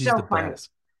 Yeah, she's so the funny. best.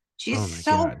 She's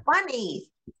so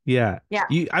funny. Yeah. Yeah.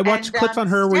 I watched clips on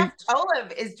her. Steph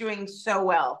Tolev is doing so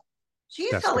well.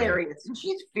 She's hilarious. Great. And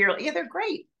she's fearless. Yeah, they're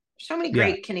great. So many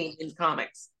great Canadian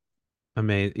comics.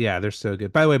 Amazing. Yeah, they're so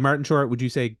good. By the way, Martin Short, would you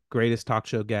say greatest talk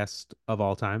show guest of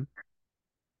all time?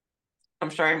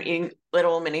 I'm sorry, I'm eating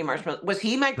little mini marshmallows. Was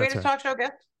he my greatest talk show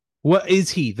guest? What is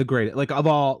he the greatest? Like of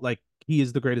all, like he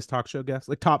is the greatest talk show guest?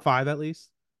 Like top 5 at least?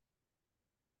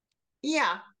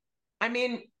 Yeah. I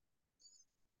mean,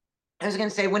 I was going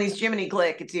to say when he's Jiminy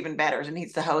Glick, it's even better, and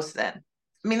he's the host then.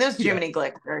 I mean, those Jiminy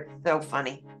Glick are so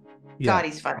funny. God,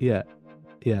 he's funny. Yeah.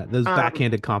 Yeah. Those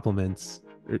backhanded compliments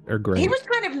are great. He was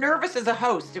kind of nervous as a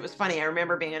host. It was funny. I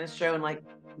remember being on his show in like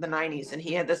the 90s, and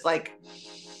he had this like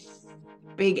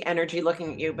big energy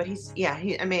looking at you. But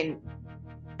I mean,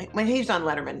 when he was on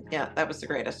Letterman, that was the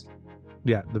greatest.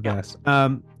 Yeah, the best.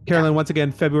 Caroline, once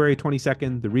again, February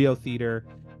 22nd, the Rio Theater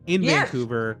in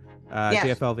Vancouver.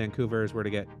 JFL Vancouver is where to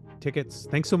get tickets.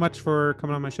 Thanks so much for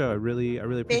coming on my show. I really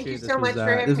appreciate it. Thank you so much for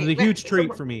having me. This was a huge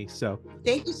treat for me. So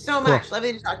thank you so much.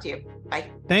 Lovely to talk to you. Bye.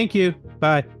 Thank you.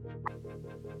 Bye.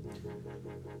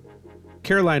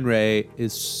 Caroline Rhea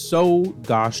is so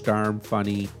gosh darn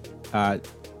funny.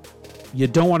 You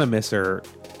don't want to miss her.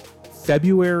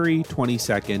 February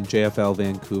 22nd, JFL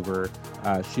Vancouver.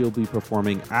 She'll be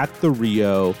performing at the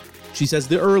Rio. She says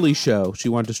the early show. She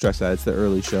wanted to stress that it's the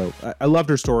early show. I loved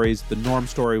her stories. The Norm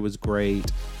story was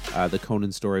great. The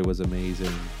Conan story was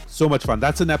amazing. So much fun.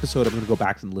 That's an episode I'm going to go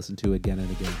back and listen to again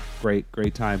and again.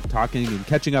 Great time talking and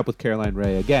catching up with Caroline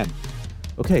Rhea again.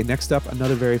 Okay, next up,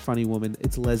 another very funny woman.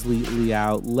 It's Leslie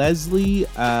Liao. Leslie,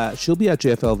 she'll be at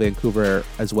JFL Vancouver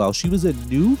as well. She was at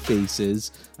New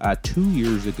Faces 2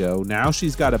 years ago. Now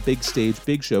she's got a big stage,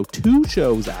 big show. 2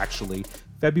 shows, actually.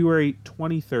 February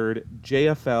 23rd,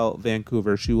 JFL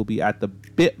Vancouver. She will be at the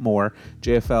Bitmore.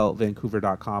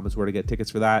 JFLVancouver.com is where to get tickets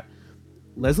for that.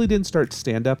 Leslie didn't start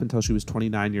stand-up until she was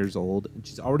 29 years old, and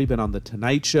she's already been on The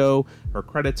Tonight Show. Her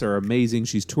credits are amazing.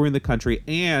 She's touring the country,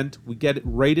 and we get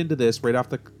right into this right off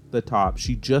the top.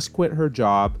 She just quit her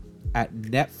job at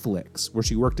Netflix, where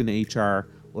she worked in HR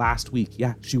last week.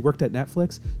 Yeah, she worked at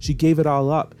Netflix. She gave it all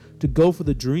up to go for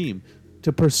the dream,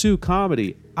 to pursue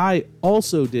comedy. I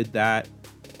also did that,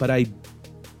 but I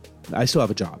still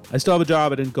have a job. I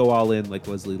didn't go all in like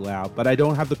Leslie Liao, but I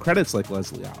don't have the credits like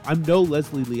Leslie Liao. I'm no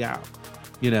Leslie Liao.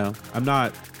 You know, I'm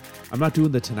not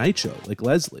doing the Tonight Show like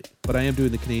Leslie, but I am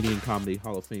doing the Canadian Comedy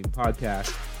Hall of Fame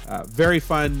podcast. Very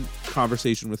fun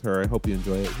conversation with her. I hope you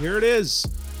enjoy it. Here it is,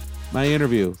 my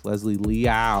interview with Leslie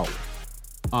Liao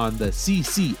on the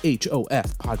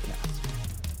CCHOF podcast.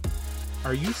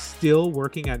 Are you still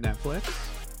working at Netflix?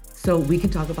 So we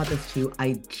can talk about this too.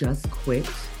 I just quit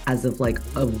as of like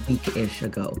a week-ish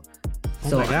ago.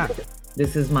 Oh my God.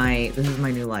 This is my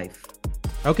new life.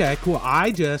 Okay, cool.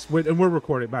 We're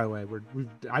recording, by the way.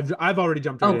 I've already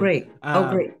jumped right in. Great.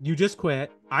 Great. You just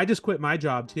quit. I just quit my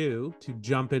job too to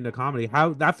jump into comedy.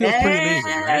 How that feels pretty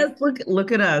amazing, right?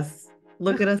 Look at us.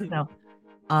 Look at us now.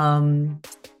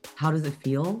 How does it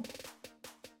feel?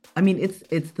 I mean,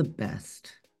 it's the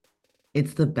best.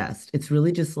 It's the best. It's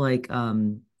really just like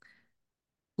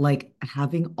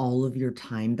having all of your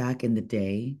time back in the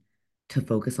day to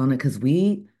focus on it.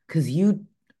 Because you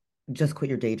just quit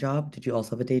your day job. Did you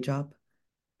also have a day job?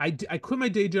 I quit my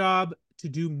day job to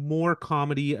do more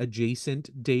comedy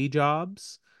adjacent day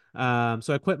jobs. So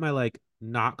I quit my like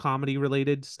not comedy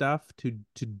related stuff to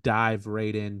dive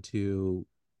right into,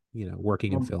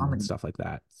 working in film and stuff like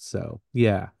that. So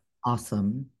yeah.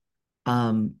 Awesome.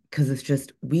 Because it's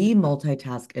just we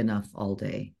multitask enough all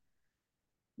day.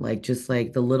 Like just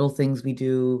like the little things we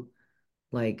do,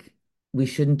 like we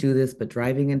shouldn't do this, but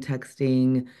driving and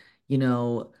texting,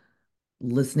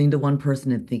 listening to one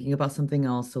person and thinking about something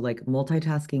else. So like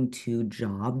multitasking 2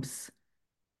 jobs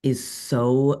is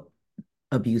so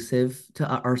abusive to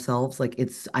ourselves. Like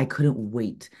I couldn't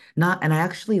wait. And I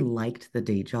actually liked the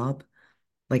day job.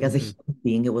 Like as a human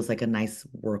being, it was like a nice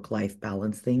work-life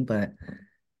balance thing. But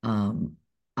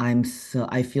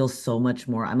I feel so much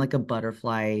more. I'm like a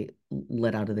butterfly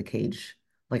let out of the cage.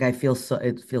 Like I feel so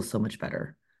it feels so much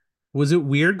better. Was it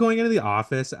weird going into the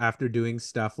office after doing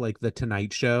stuff like the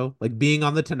Tonight Show, like being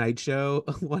on the Tonight Show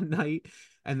one night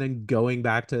and then going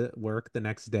back to work the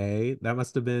next day? That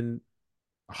must have been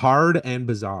hard and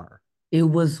bizarre. It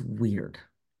was weird.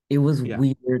 It was Yeah.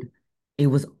 weird. It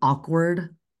was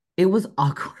awkward. It was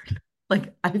awkward.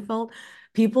 Like I felt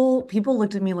people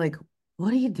looked at me like,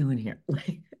 what are you doing here?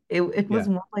 Like it was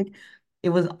Yeah. more like it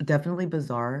was definitely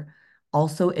bizarre,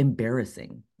 also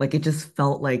embarrassing. Like it just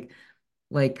felt like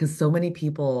because so many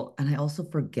people, and I also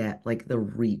forget like the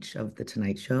reach of the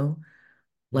Tonight Show.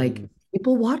 Like Mm,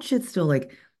 people watch it still.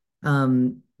 Like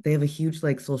they have a huge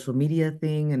like social media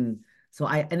thing. And so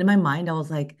and in my mind, I was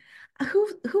like,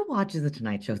 who watches the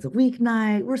Tonight Show? It's a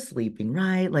weeknight, we're sleeping,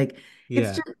 right? Like it's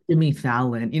yeah. just Jimmy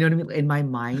Fallon. You know what I mean? In my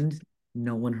mind,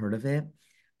 no one heard of it,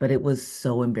 but it was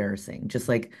so embarrassing. Just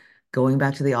like going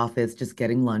back to the office, just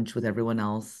getting lunch with everyone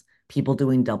else, people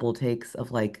doing double takes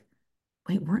of like,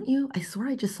 wait, weren't you? I swear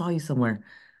I just saw you somewhere.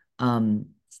 Um,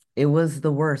 it was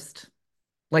the worst.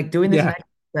 Like doing the Yeah. Tonight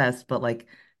best, but like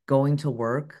going to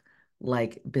work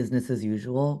like business as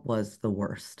usual was the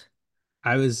worst.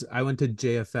 I went to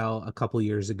JFL a couple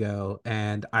years ago,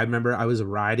 and I remember I was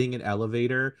riding an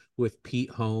elevator with Pete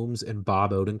Holmes and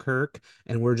Bob Odenkirk,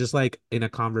 and we're just like in a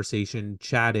conversation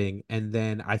chatting, and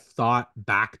then I thought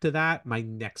back to that my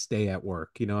next day at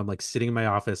work. I'm like sitting in my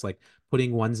office like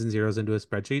putting ones and zeros into a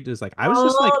spreadsheet. Just like I was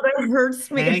just Oh, like that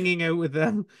hurts me. hanging out with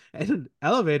them in an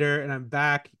elevator, and I'm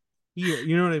back here.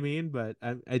 You know what I mean? But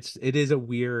it is a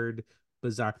weird,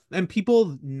 bizarre, and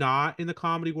people not in the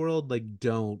comedy world like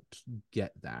don't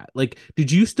get that. Like,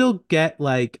 did you still get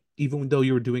like, even though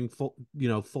you were doing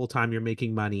full time, you're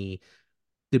making money?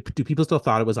 Do people still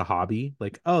thought it was a hobby?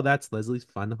 Like, oh, that's Leslie's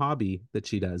fun hobby that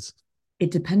she does.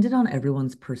 It depended on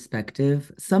everyone's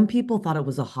perspective. Some people thought it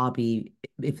was a hobby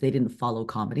if they didn't follow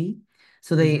comedy.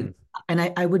 So Hmm. and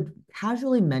I would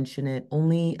casually mention it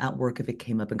only at work if it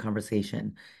came up in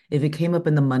conversation. If it came up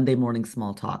in the Monday morning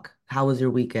small talk, how was your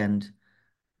weekend?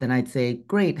 Then I'd say,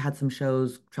 great, had some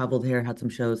shows, traveled here, had some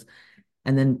shows.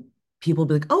 And then people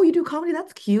be like, oh, you do comedy?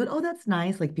 That's cute. Oh, that's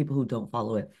nice. Like people who don't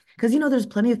follow it. Because, there's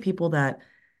plenty of people that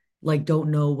like don't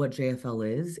know what JFL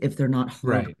is if they're not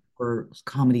Right. hardcore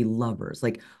comedy lovers.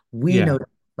 Like we know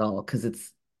Yeah. JFL because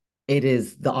it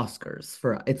is the Oscars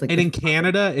for it's like And the in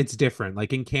Canada, it's different.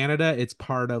 Like in Canada, it's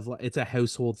a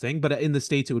household thing, but in the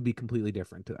States, it would be completely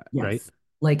different to that, right? yes.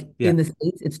 Like Yeah. in the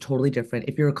States, it's totally different.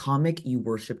 If you're a comic, you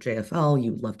worship JFL,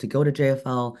 you love to go to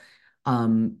JFL.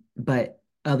 But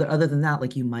other than that,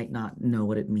 like you might not know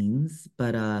what it means.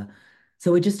 But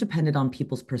so it just depended on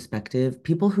people's perspective.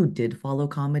 People who did follow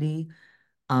comedy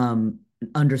um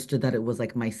understood that it was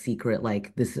like my secret,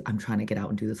 like this, I'm trying to get out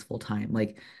and do this full time.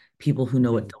 Like people who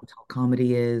know what Mhm. don't tell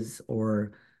comedy is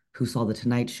or who saw the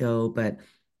Tonight Show. But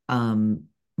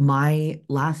my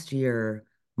last year,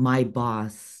 my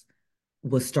boss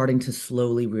was starting to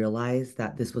slowly realize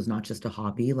that this was not just a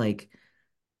hobby. Like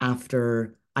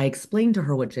after I explained to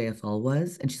her what JFL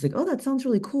was, and she's like, "Oh, that sounds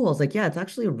really cool." I was like, "Yeah, it's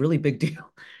actually a really big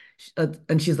deal."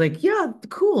 And she's like, "Yeah,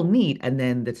 cool, neat." And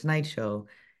then the Tonight Show,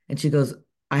 and she goes,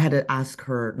 I had to ask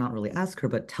her, not really ask her,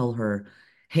 but tell her,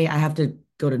 "Hey, I have to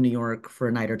go to New York for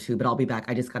a night or two, but I'll be back.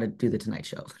 I just got to do the Tonight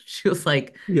Show." She was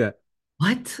like, Yeah.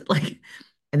 what? Like,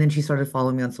 and then she started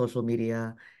following me on social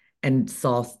media and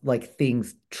saw like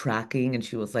things tracking, and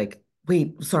she was like,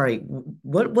 wait, sorry,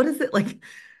 what is it like?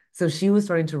 So she was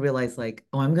starting to realize like,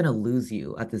 oh, I'm gonna lose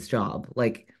you at this job.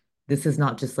 Like, this is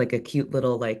not just like a cute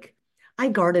little like, I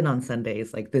garden on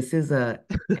Sundays. Like, this is a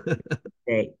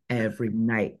day, every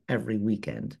night, every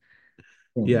weekend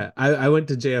thing. Yeah, I went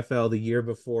to JFL the year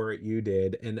before you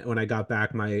did, and when I got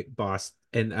back, my boss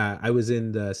and I was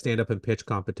in the stand up and pitch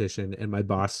competition, and my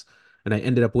boss and I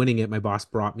ended up winning it. My boss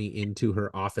brought me into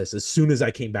her office as soon as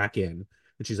I came back in,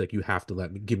 and she's like, "You have to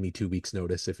give me 2 weeks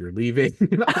notice if you're leaving."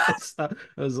 And all that stuff.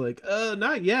 I was like,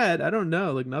 not yet. I don't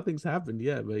know. Like nothing's happened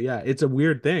yet, but yeah, it's a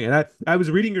weird thing. And I was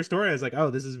reading your story. I was like,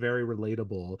 oh, this is very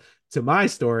relatable to my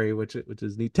story, which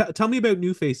is neat. Tell me about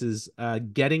New Faces.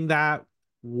 Getting that,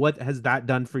 what has that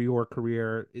done for your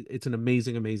career? It's an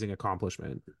amazing, amazing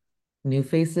accomplishment. New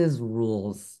Faces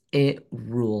rules. It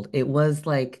ruled. It was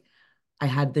like I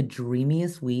had the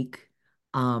dreamiest week.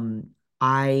 Um,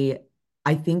 I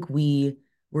I think we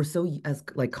were so as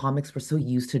like comics, we're so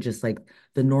used to just like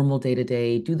the normal day to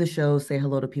day, do the show, say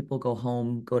hello to people, go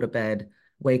home, go to bed,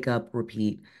 wake up,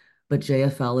 repeat. But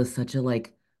JFL is such a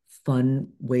like fun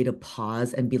way to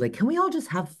pause and be like, can we all just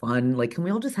have fun? Like, can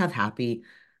we all just have happy,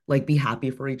 like be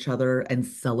happy for each other and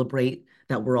celebrate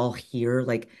that we're all here?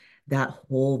 Like that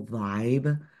whole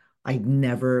vibe, I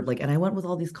never like, and I went with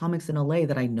all these comics in LA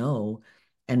that I know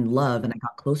and love, and I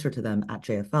got closer to them at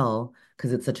JFL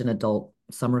because it's such an adult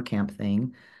summer camp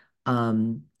thing.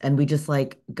 And we just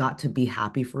like got to be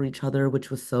happy for each other, which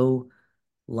was so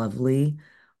lovely.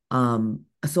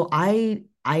 So I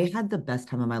had the best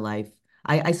time of my life.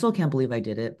 I still can't believe I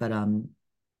did it, but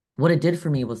what it did for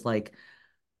me was like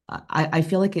I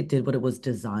feel like it did what it was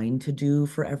designed to do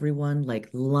for everyone, like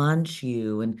launch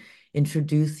you and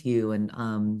introduce you. And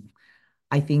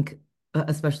I think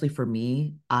especially for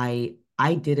me, I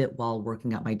did it while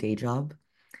working at my day job.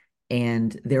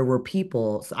 And there were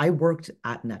people, so I worked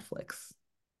at Netflix.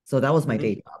 So that was my Hmm.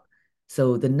 day job.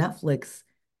 So the Netflix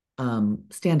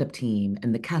stand-up team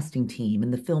and the casting team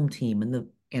and the film team and the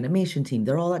animation team,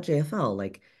 they're all at JFL.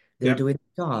 Like they're Yep. doing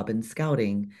a job and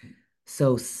scouting.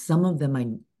 So some of them I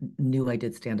knew I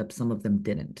did stand up, some of them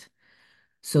didn't.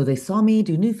 So they saw me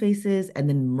do New Faces, and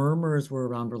then murmurs were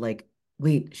around, were like,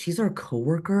 wait, she's our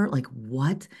coworker? Like,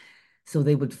 what? So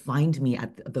they would find me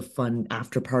at the fun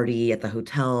after party at the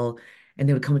hotel, and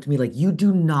they would come up to me like, you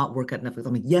do not work at Netflix.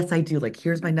 I'm like, yes, I do. Like,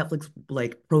 here's my Netflix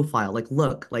like profile. Like,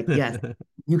 look, like, yes,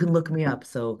 you can look me up.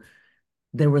 So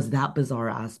there was that bizarre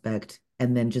aspect.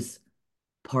 And then just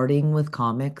partying with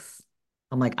comics.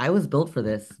 I'm like, I was built for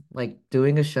this. Like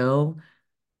doing a show,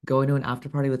 going to an after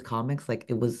party with comics, like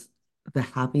it was the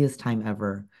happiest time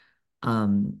ever.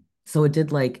 So it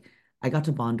did like I got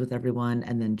to bond with everyone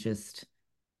and then just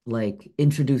like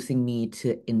introducing me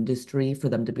to industry for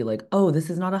them to be like, oh, this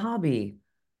is not a hobby.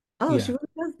 Oh, she Yeah.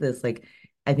 really does this. Like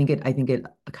I think it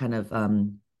kind of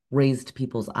raised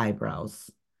people's eyebrows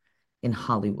in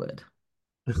Hollywood,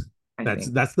 I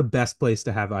think. That's the best place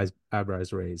to have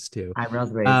eyebrows raised too.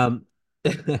 Eyebrows raised. Um,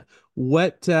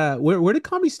 where did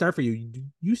comedy start for you?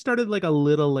 You started like a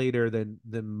little later than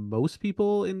most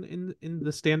people in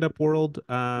the stand-up world.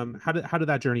 How did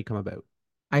that journey come about?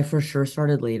 I for sure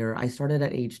started later. I started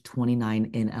at age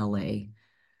 29 in LA.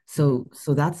 Hmm.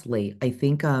 So that's late. I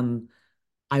think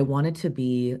I wanted to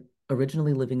be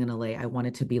originally living in LA. I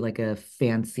wanted to be like a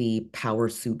fancy power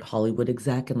suit Hollywood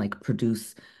exec and like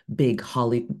produce big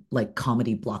Holly like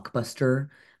comedy blockbuster.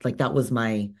 Like that was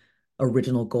my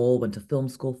original goal. Went to film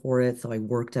school for it. So I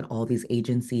worked at all these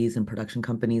agencies and production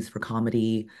companies for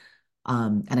comedy.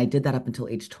 And I did that up until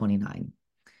age 29.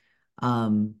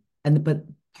 And but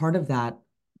part of that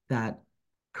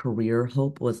career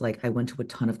hope was like I went to a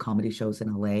ton of comedy shows in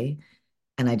LA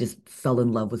and I just fell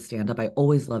in love with stand up. I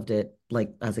always loved it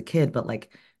like as a kid, but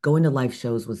like going to live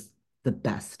shows was the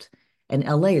best. And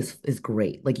LA is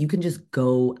great. Like you can just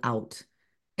go out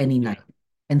any Yeah. night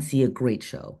and see a great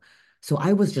show. So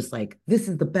I was just like, this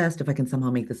is the best if I can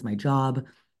somehow make this my job.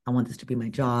 I want this to be my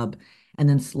job. And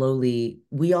then slowly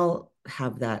we all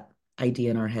have that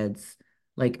idea in our heads.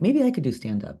 Like maybe I could do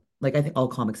stand up. Like I think all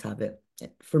comics have it.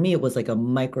 For me, it was like a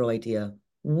micro idea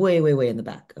way, way, way in the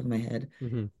back of my head.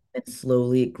 Hmm. And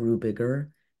slowly it grew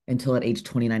bigger until at age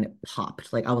 29 it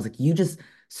popped. Like I was like, you just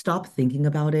stop thinking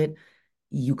about it.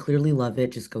 You clearly love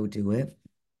it. Just go do it.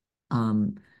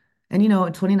 Um, and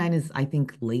 29 is, I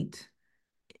think, late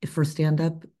for stand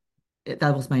up.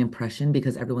 That was my impression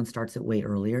because everyone starts it way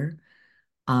earlier.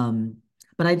 Um,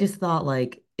 but I just thought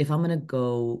like if I'm gonna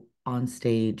go on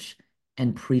stage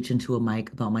and preach into a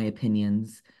mic about my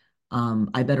opinions,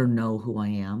 I better know who I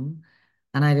am.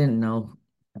 And I didn't know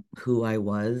who I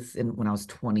was when I was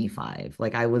 25.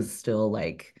 Like I was still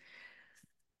like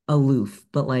aloof,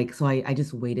 but like so I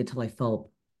just waited till I felt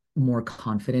more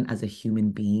confident as a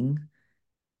human being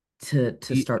to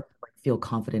start like feel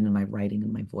confident in my writing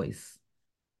and my voice.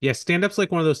 Yeah, stand-up's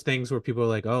like one of those things where people are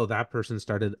like, "Oh, that person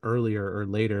started earlier or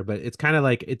later," but it's kind of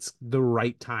like it's the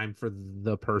right time for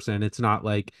the person. It's not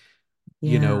like,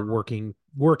 Yeah.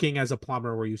 working as a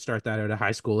plumber where you start that out of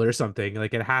high school or something.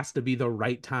 Like it has to be the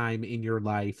right time in your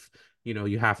life.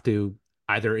 You have to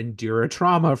either endure a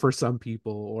trauma for some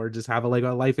people or just have like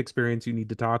a life experience you need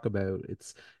to talk about.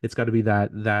 It's got to be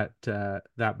that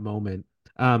moment.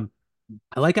 Um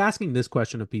I like asking this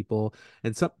question of people,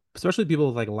 and some, especially people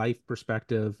with like life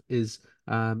perspective, is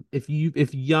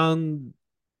if young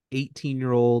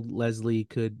 18-year-old Leslie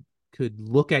could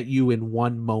look at you in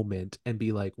one moment and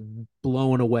be like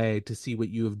blown away to see what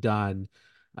you have done,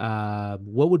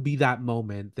 what would be that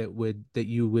moment that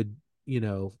you would,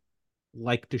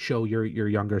 like to show your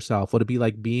younger self? Would it be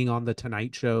like being on the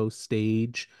Tonight Show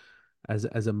stage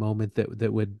as a moment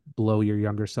that would blow your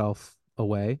younger self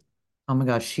away? Oh my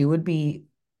gosh, she would be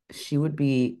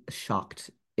shocked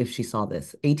if she saw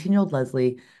this. 18-year-old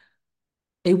Leslie,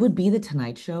 it would be the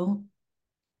Tonight Show.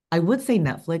 I would say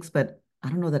Netflix, but I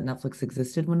don't know that Netflix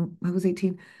existed when I was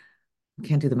 18. I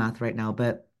can't do the math right now,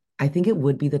 but I think it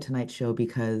would be the Tonight Show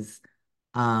because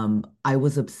I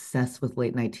was obsessed with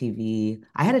late night TV.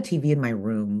 I had a TV in my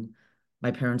room.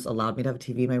 My parents allowed me to have a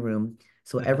TV in my room.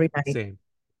 So every night, Same.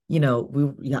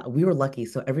 we were lucky.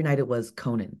 So every night it was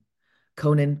Conan.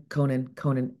 Conan, Conan,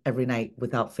 Conan every night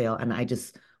without fail. And I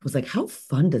just was like, how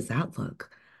fun does that look?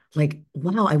 Like,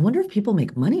 wow, I wonder if people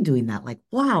make money doing that. Like,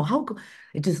 wow,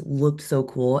 it just looked so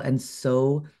cool and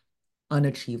so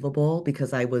unachievable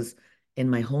because I was in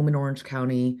my home in Orange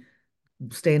County,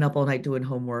 staying up all night doing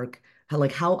homework.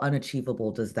 How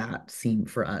unachievable does that seem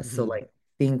for us? So Hmm. like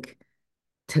think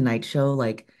Tonight Show,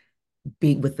 like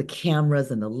being with the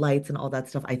cameras and the lights and all that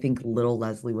stuff, I think little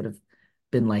Leslie would have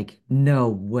been like, no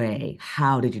way.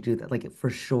 How did you do that? Like it for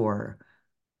sure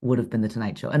would have been the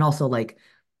Tonight Show. And also like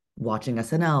watching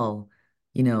SNL,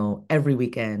 every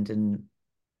weekend and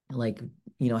like,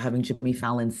 having Jimmy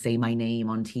Fallon say my name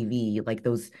on TV, like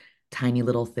those tiny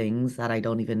little things that I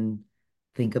don't even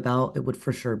think about, it would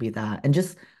for sure be that. And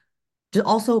just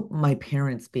also my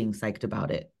parents being psyched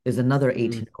about it is another Hmm.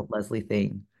 18-year-old Leslie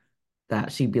thing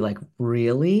that she'd be like,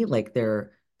 really? Like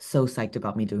they're so psyched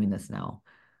about me doing this now.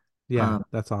 Yeah, Um,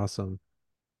 that's awesome.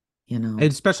 you And know,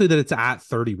 especially that it's at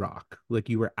 30 Rock. Like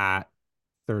you were at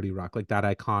 30 Rock, like that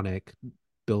iconic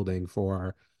building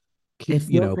for it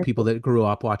feels like people that grew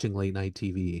up watching late night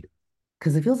TV.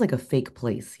 because it feels like a fake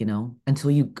place, until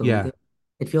you go Yeah. there.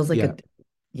 It feels like Yeah.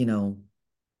 you know,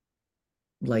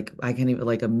 like I can't even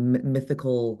like a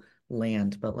mythical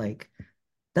land, but like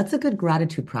that's a good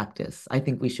gratitude practice. I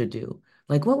think we should do.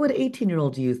 Like, what would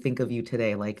 18-year-old you think of you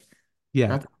today? Like, Yeah.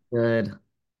 that's good.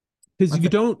 Because That's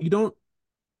a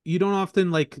you don't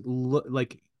often like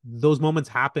like those moments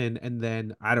happen, and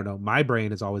then I don't know, my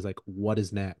brain is always like, what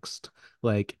is next?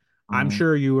 Like I'm oh,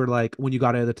 sure you were like, when you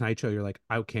got out of the Tonight Show, you're like,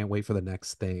 I can't wait for the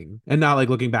next thing. And now like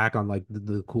looking back on like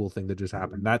the cool thing that just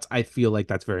happened, that's, I feel like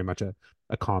that's very much a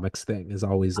comics thing, is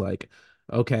always like,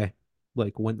 okay,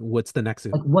 like what's the next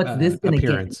like what's this gonna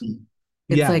get appearance? me?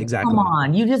 It's Yeah, like, come exactly.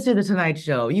 on, you just did the Tonight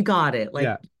Show. You got it.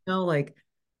 Yeah. Like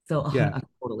so Yeah.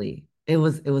 totally. It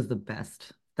was the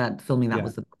best. That filming that Yeah.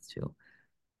 was the best too.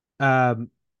 Um,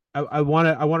 I want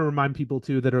to remind people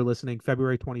too that are listening,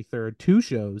 February 23rd, two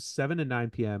shows, 7 and 9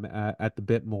 p.m. At the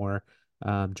Bitmore.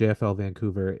 JFL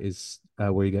Vancouver is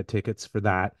where you get tickets for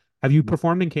that. Have you Yeah.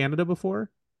 performed in Canada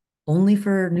before? Only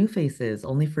for New Faces,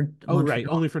 only for Oh, right,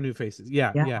 Montreal. only for New Faces.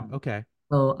 Yeah, Yeah. yeah, okay.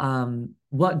 So,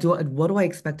 what do I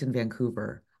expect in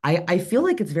Vancouver? I feel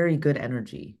like it's very good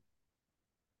energy.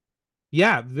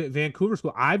 Yeah, Vancouver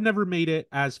school. I've never made it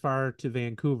as far to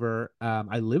Vancouver.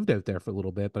 I lived out there for a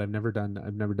little bit, but I've never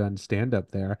done stand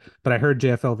up there. But I heard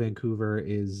JFL Vancouver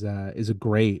is a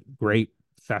great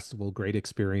festival, great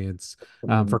experience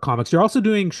for comics. You're also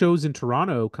doing shows in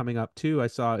Toronto coming up too. I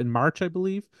saw in March, I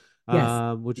believe,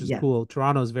 Yes. which is Yes. cool.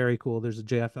 Toronto's very cool. There's a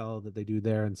JFL that they do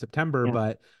there in September, Yeah.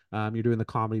 but you're doing the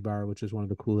Comedy Bar, which is one of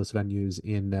the coolest venues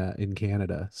in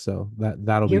Canada. So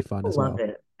that'll be Here fun people as love well.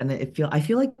 it. And I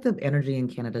feel like the energy in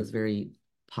Canada is very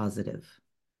positive.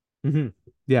 Hmm.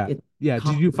 Yeah. It's Yeah. Did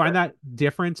calm you find that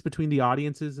difference between the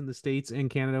audiences in the States and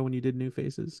Canada when you did New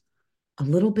Faces? a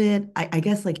little bit. I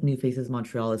guess like New Faces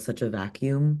Montreal is such a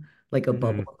vacuum, like a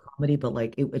bubble Hmm. of comedy, but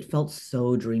like it felt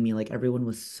so dreamy. Like everyone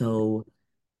was so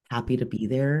happy to be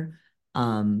there.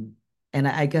 Um, and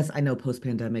I guess I know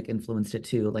post-pandemic influenced it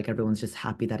too. Like everyone's just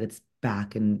happy that it's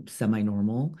back and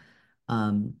semi-normal.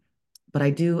 Um, but I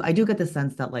do get the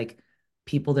sense that like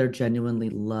people there genuinely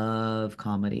love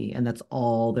comedy and that's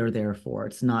all they're there for.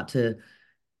 It's not to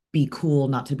be cool,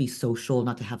 not to be social,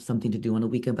 not to have something to do on a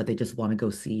weekend, but they just want to go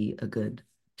see a good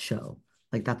show.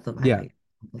 Like that's the vibe Yeah.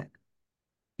 I get.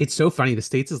 It's so funny. The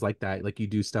States is like that. Like you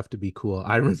do stuff to be cool.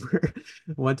 I remember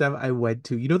one time I went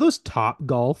to, those Top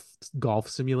golf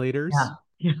simulators? Yeah.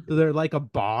 Yeah. So they're like a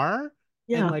bar. And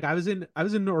Yeah. like I was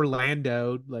in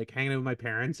Orlando, like hanging out with my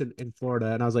parents in Florida,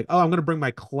 and I was like, oh, I'm gonna bring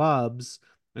my clubs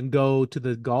and go to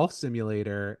the golf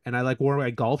simulator. And I like wore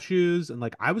my golf shoes, and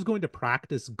like I was going to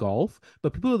practice golf,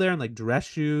 but people are there in like dress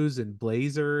shoes and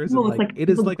blazers, and No, it's like like it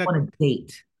is people like go a, on a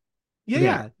date yeah, there.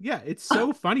 yeah, yeah. It's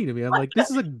so funny to me. I'm like, this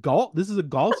is a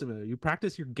golf simulator. You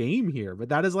practice your game here, but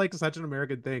that is like such an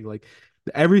American thing. Like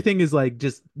everything is like,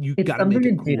 just you It's gotta something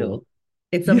make to it do. cool.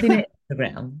 It's something Yeah, to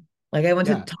Instagram. Like I went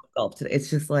to yeah. Topgolf today. It's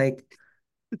just like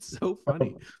It's so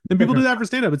funny. a And people do different that for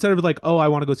stand up instead of like, oh, I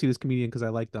want to go see this comedian because I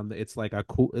like them. It's like a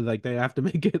cool, like they have to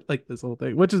make it like this whole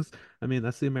thing, which is, I mean,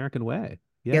 that's the American way.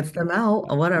 Yeah. gets them out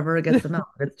or whatever, it gets them out.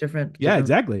 It's different, Yeah, different.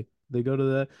 exactly. They go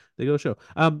to show.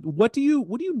 What do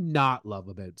you not love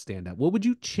about stand up? What would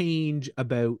you change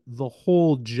about the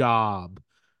whole job,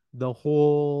 the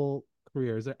whole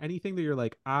career? Is there anything that you're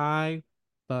like, I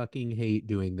fucking hate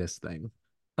doing this thing?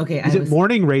 Okay, I Is have it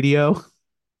morning radio?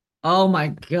 oh my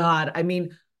God. I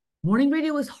mean, morning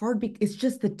radio is hard because it's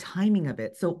just the timing of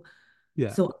it. So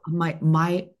Yeah. so my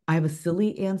I have a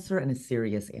silly answer and a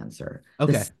serious answer.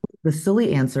 Okay. The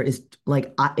silly answer is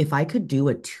like if I could do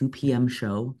a 2 p.m.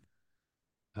 show,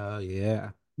 Oh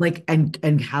yeah. like and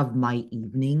have my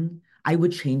evening, I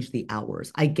would change the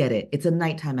hours. I get it. It's a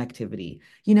nighttime activity.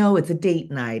 It's a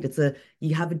date night.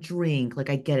 You have a drink. Like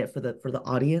I get it for the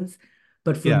audience.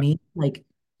 But for Yeah. me, like,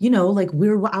 like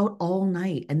we're out all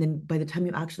night. And then by the time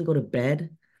you actually go to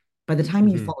bed, by the time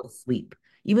you Hmm. fall asleep,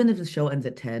 even if the show ends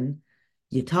at 10,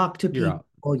 you talk to You're up.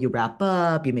 people, you wrap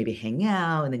up, you maybe hang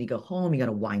out, and then you go home, you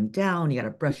gotta wind down, you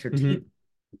gotta brush your teeth.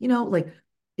 Hmm. Like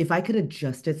if I could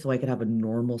adjust it so I could have a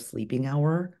normal sleeping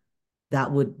hour, I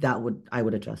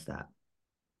would adjust that.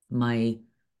 My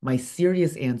my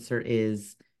serious answer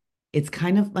is it's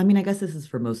kind of, I mean, I guess this is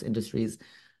for most industries.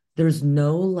 There's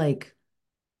no like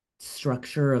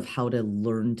structure of how to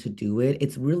learn to do it.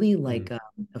 It's really Hmm. like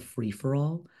a free for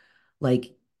all.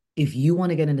 Like if you want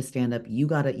to get into stand up, you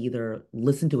got to either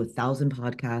listen to 1,000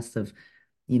 podcasts of,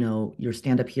 your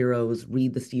stand up heroes,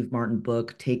 read the Steve Martin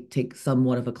book, take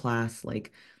somewhat of a class,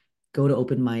 like go to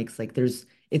open mics. Like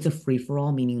it's a free for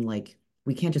all, meaning like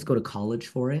we can't just go to college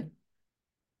for it.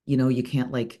 You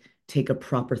can't like take a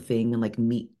proper thing and like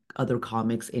meet other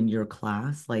comics in your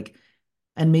class. Like,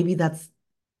 and maybe I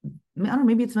don't know,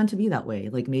 maybe it's meant to be that way.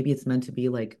 Like maybe it's meant to be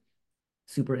like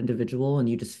super individual and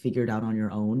you just figure it out on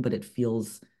your own, but it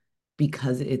feels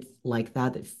because it's like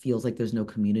that, it feels like there's no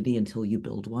community until you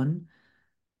build one.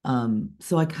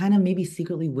 So I kind of maybe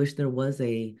secretly wish there was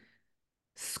a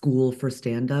school for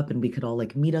stand up and we could all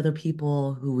like meet other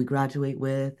people who we graduate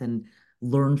with and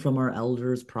learn from our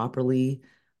elders properly.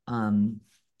 Um,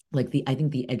 I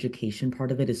think the education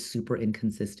part of it is super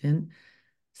inconsistent.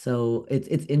 So it's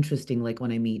interesting, like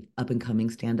when I meet up and coming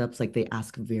stand-ups, like they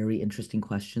ask very interesting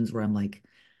questions where I'm like,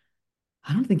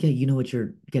 I don't think you know what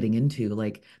you're getting into.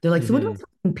 Like they're like, so when do I Hmm. start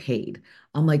getting paid?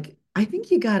 I'm like, I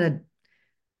think you gotta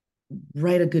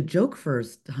write a good joke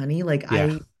first, honey.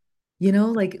 Yeah.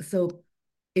 Like so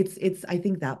it's I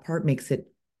think that part makes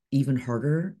it even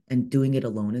harder and doing it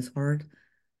alone is hard.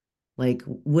 Like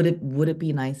would it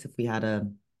be nice if we had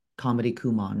a comedy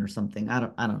Kumon or something? I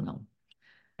don't know.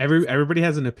 Everybody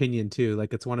has an opinion too.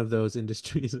 Like it's one of those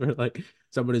industries where like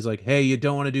somebody's like, "Hey, you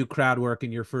don't want to do crowd work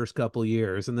in your first couple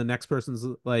years," and the next person's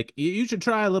like, "You should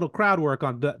try a little crowd work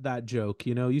on that joke.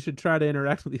 You should try to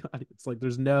interact with the audience." Like,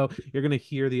 you're gonna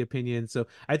hear the opinion. So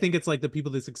I think it's like the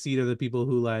people that succeed are the people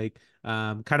who like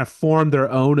kind of form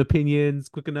their own opinions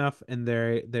quick enough, and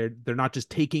they're not just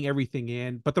taking everything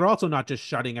in, but they're also not just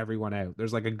shutting everyone out.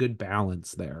 There's like a good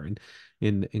balance there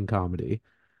in comedy.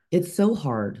 It's so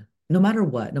hard, no matter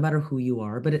what, no matter who you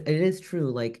are, but it is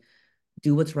true. Like,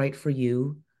 do what's right for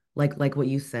you. Like what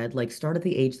you said, like start at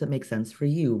the age that makes sense for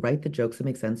you. Write the jokes that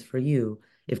make sense for you.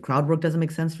 If crowd work doesn't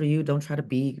make sense for you, don't try to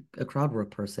be a crowd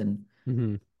work person.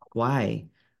 Hmm. Why?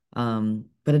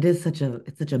 But it's such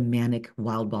a manic,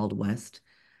 wild, wild west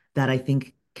that I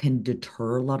think can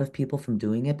deter a lot of people from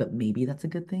doing it, but maybe that's a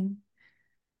good thing.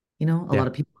 A Yeah. lot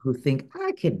of people who think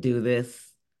I could do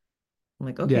this. I'm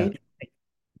like, Yeah. okay,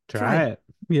 Try try. it.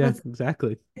 Yeah, Let's,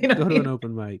 exactly. you know, Go to you an know,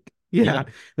 open mic. yeah. Yeah.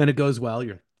 Then it goes well.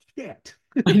 You're shit.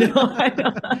 I know, I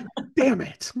know. Damn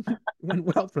it. Went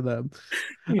well for them.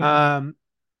 Yeah. Um,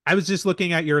 I was just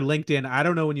looking at your LinkedIn. I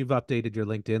don't know when you've updated your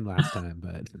LinkedIn last time,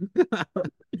 but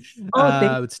Oh,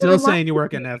 thank you it's for still saying you reminding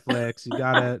work at me. Netflix. You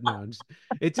gotta no,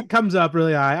 it comes up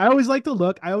really high. I always like to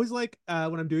look. I always like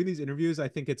when I'm doing these interviews. I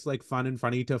think it's like fun and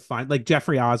funny to find like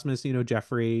Jeffrey Osmus.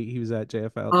 Jeffrey. He was at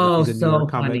JFL. Oh, He's a New York so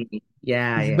comic. funny.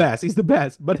 Yeah, He's the yeah. best. He's the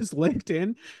best. But his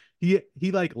LinkedIn,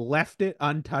 he like left it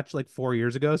untouched like 4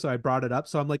 years ago. So I brought it up.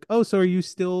 So I'm like, oh, so are you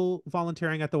still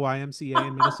volunteering at the YMCA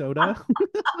in Minnesota?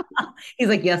 He's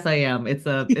like, yes, I am. It's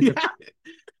a Yeah.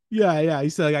 Yeah, yeah. He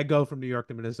said like I go from New York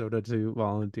to Minnesota to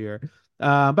volunteer.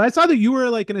 But I saw that you were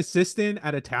like an assistant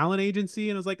at a talent agency,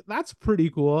 and I was like, that's pretty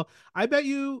cool. I bet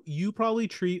you probably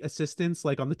treat assistants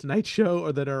like on the Tonight Show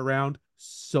or that are around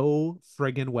so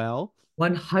friggin' well.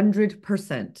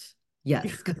 100%. Yes,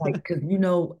 because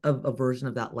a version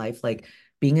of that life, like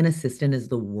being an assistant is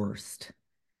the worst.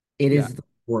 It Yeah. is the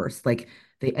worst. Like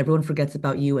everyone forgets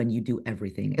about you and you do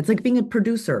everything. It's like being a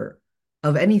producer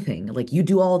of anything. Like you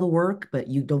do all the work, but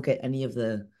you don't get any of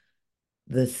the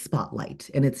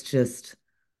spotlight. And it's just,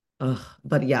 ugh.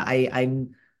 But yeah,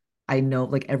 I know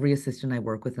like every assistant I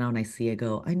work with now and I see, I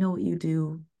go, I know what you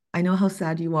do. I know how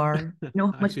sad you are. I know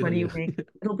how I much feel money you. you make.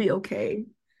 It'll be okay.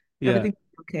 Yeah. Everything's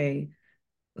okay.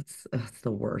 It's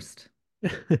the worst.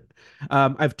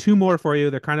 I have two more for you.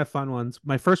 They're kind of fun ones.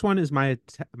 My first one is my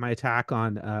attack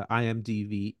on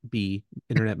IMDb,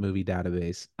 Internet Movie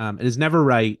Database. It is never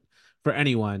right for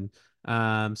anyone.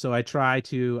 So I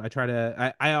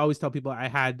always tell people I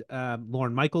had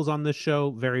Lorne Michaels on this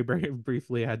show very, very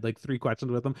briefly. I had like 3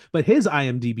 questions with him, but his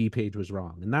IMDb page was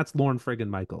wrong, and that's Lorne friggin'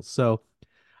 Michaels. So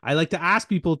I like to ask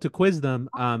people to quiz them.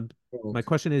 My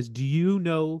question is, do you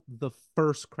know the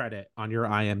first credit on your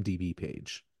IMDb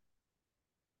page?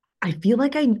 I feel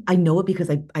like I know it because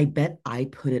I bet I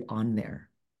put it on there.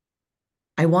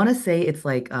 I want to say it's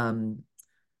like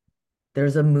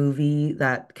there's a movie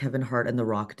that Kevin Hart and The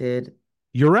Rock did.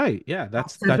 You're right. Yeah,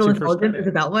 that's Central your first Intelligence, credit. is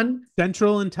it that one?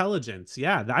 Central Intelligence.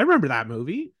 Yeah, I remember that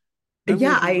movie.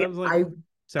 Yeah, That was like I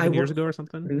 7 years worked ago or for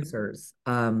something. producers.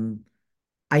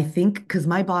 I think because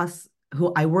my boss,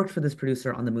 who I worked for this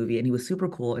producer on the movie, and he was super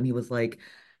cool, and he was like,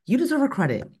 "You deserve a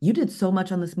credit. You did so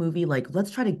much on this movie. Like,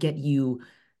 let's try to get you,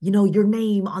 your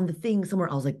name on the thing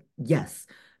somewhere." I was like, "Yes,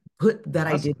 put that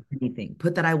I did Awesome. anything.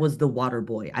 Put that I was the water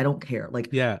boy. I don't care. Like,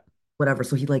 Yeah. whatever."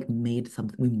 So he like made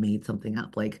something. We made something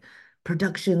up, like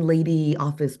production lady,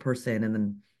 office person,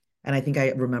 and I think I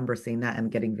remember seeing that and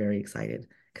getting very excited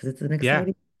because it's an Yeah.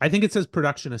 exciting. I think it says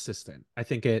production assistant. I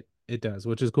think it does,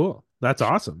 which is cool. That's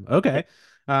awesome. Okay.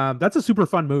 That's a super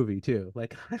fun movie too.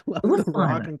 Like I love It was The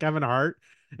Rock fun. and Kevin Hart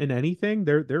in anything.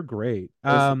 They're great. It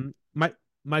was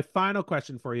My final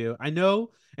question for you. I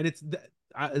know, and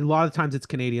a lot of times it's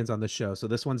Canadians on the show, so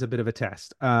this one's a bit of a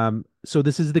test. So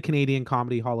this is the Canadian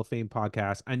Comedy Hall of Fame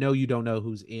podcast. I know you don't know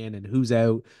who's in and who's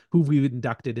out, who we've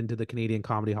inducted into the Canadian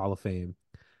Comedy Hall of Fame.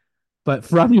 But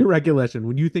from your recollection,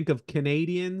 when you think of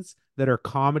Canadians that are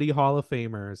Comedy Hall of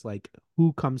Famers, like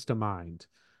who comes to mind?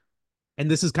 And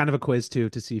this is kind of a quiz too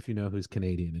to see if you know who's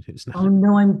Canadian and who's Oh not.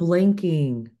 no, I'm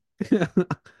blanking.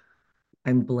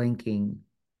 I'm blanking.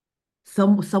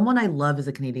 Someone I love is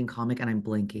a Canadian comic and I'm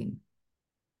blanking.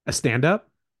 A stand-up?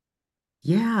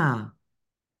 Yeah.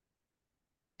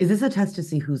 Is this a test to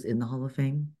see who's in the Hall of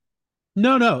Fame?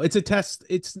 No, no, it's a test.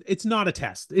 It's not a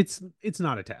test. It's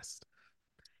not a test.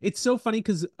 It's so funny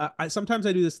because sometimes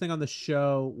I do this thing on the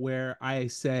show where I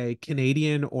say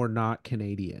Canadian or not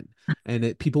Canadian,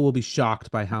 and people will be shocked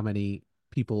by how many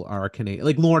people are Canadian.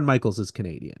 Like Lorne Michaels is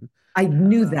Canadian. I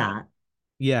knew Uh, that.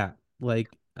 yeah, like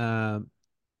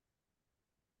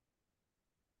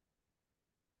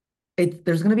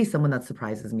There's gonna be someone that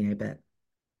surprises me, I bet.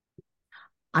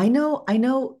 I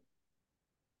know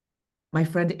my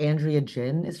friend Andrea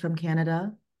Jin is from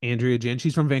Canada. Andrea Jin.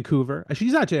 She's from Vancouver.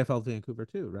 She's at JFL Vancouver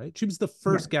too, right? She was the Yeah.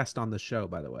 first guest on the show,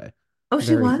 by the way. Oh,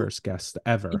 she Very was? first guest She's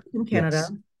ever. from Canada.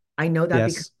 Yes. I know that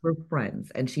because Yes. we're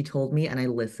friends and she told me and I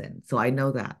listened. So I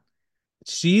know that.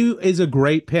 She is a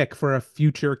great pick for a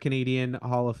future Canadian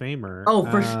Hall of Famer. Oh,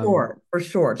 for sure. For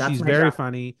sure. That's She's my very job.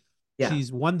 funny. Yeah.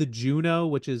 She's won the Juno,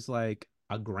 which is like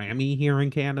a Grammy here in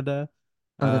Canada,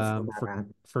 Oh, that's so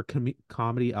for bad.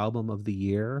 comedy album of the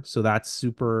year. So that's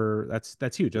super.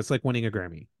 That's huge. That's like winning a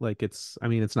Grammy. Like it's. I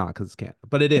mean, it's not because it's Canada,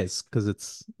 but it is because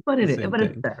it's But the it is, same but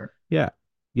it's thing. better. Yeah,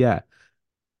 yeah.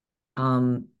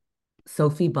 Um,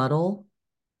 Sophie Buttle.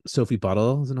 Sophie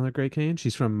Buttle is another great Canadian.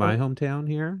 She's from my Oh, hometown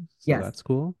here, so yes. that's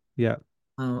cool. Yeah.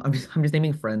 I'm just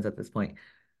naming friends at this point.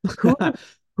 Who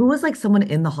who was like someone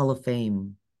in the Hall of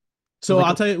Fame? Was So like,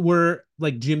 I'll tell you, we're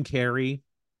like Jim Carrey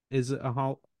damn is it,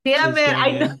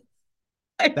 getting in.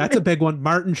 I That's knew, a big one.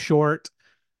 Martin Short,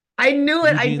 I knew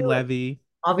it, I Eugene knew it. Levy,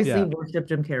 Obviously, yeah, worship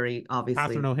Jim Carrey, Catherine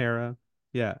obviously. O'Hara,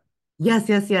 yeah. Yes,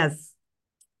 yes, yes.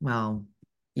 Wow.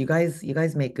 You guys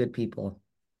make good people.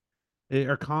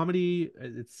 Our comedy,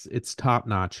 it's top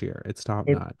notch here. It's top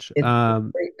It, notch. it's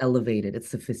very elevated. It's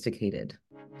sophisticated.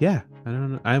 Yeah, I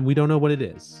don't know. We don't know what it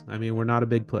is. I mean, we're not a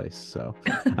big place. So,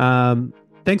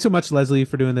 thanks so much, Leslie,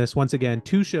 for doing this. Once again,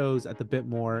 2 shows at the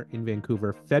Bitmore in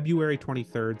Vancouver, February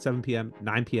 23rd, 7 p.m.,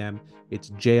 9 p.m.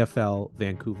 It's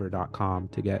jflvancouver.com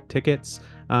to get tickets.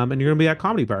 And you're going to be at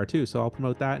Comedy Bar too. So I'll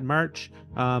promote that in March.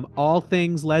 All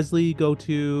things Leslie, go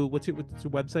to, what's your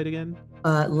website again?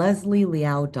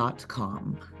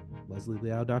 LeslieLiao.com.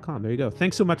 LeslieLiao.com. There you go.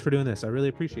 Thanks so much for doing this. I really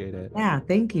appreciate it. Yeah,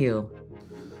 thank you.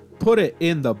 Put it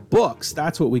in the books.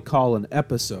 That's what we call an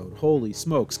episode. Holy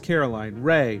smokes. Caroline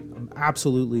Rhea,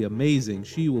 absolutely amazing.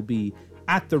 She will be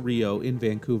at the Rio in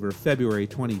Vancouver, February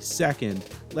 22nd.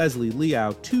 Leslie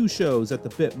Liao, 2 shows at the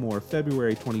Bitmore,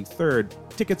 February 23rd.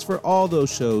 Tickets for all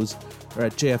those shows are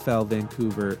at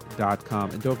jflvancouver.com.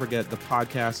 And don't forget, the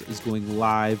podcast is going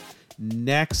live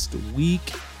next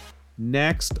week,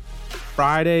 next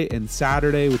Friday and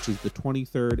Saturday, which is the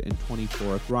 23rd and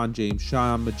 24th. Ron James,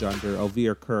 Shaun Majumder,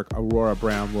 Elvira Kurt, Aurora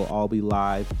Brown will all be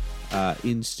live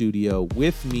in studio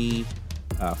with me.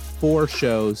 4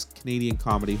 shows,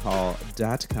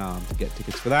 CanadianComedyHall.com to get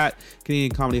tickets for that.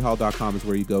 CanadianComedyHall.com is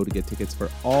where you go to get tickets for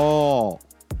all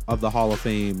of the Hall of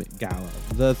Fame Gala,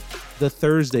 the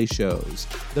Thursday shows,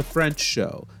 the French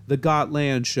show, the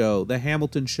Gotland show, the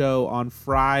Hamilton show on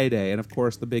Friday, and of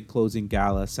course the big closing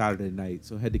gala Saturday night.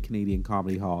 So head to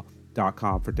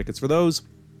CanadianComedyHall.com for tickets for those.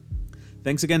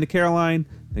 Thanks again to Caroline.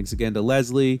 Thanks again to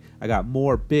Leslie. I got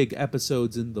more big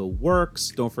episodes in the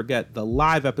works. Don't forget, the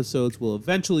live episodes will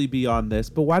eventually be on this,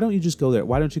 but why don't you just go there?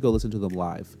 Why don't you go listen to them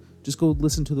live? Just go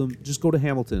listen to them. Just go to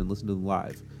Hamilton and listen to them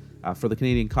live. For the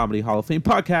Canadian Comedy Hall of Fame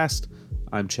podcast,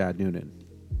 I'm Chad Noonan.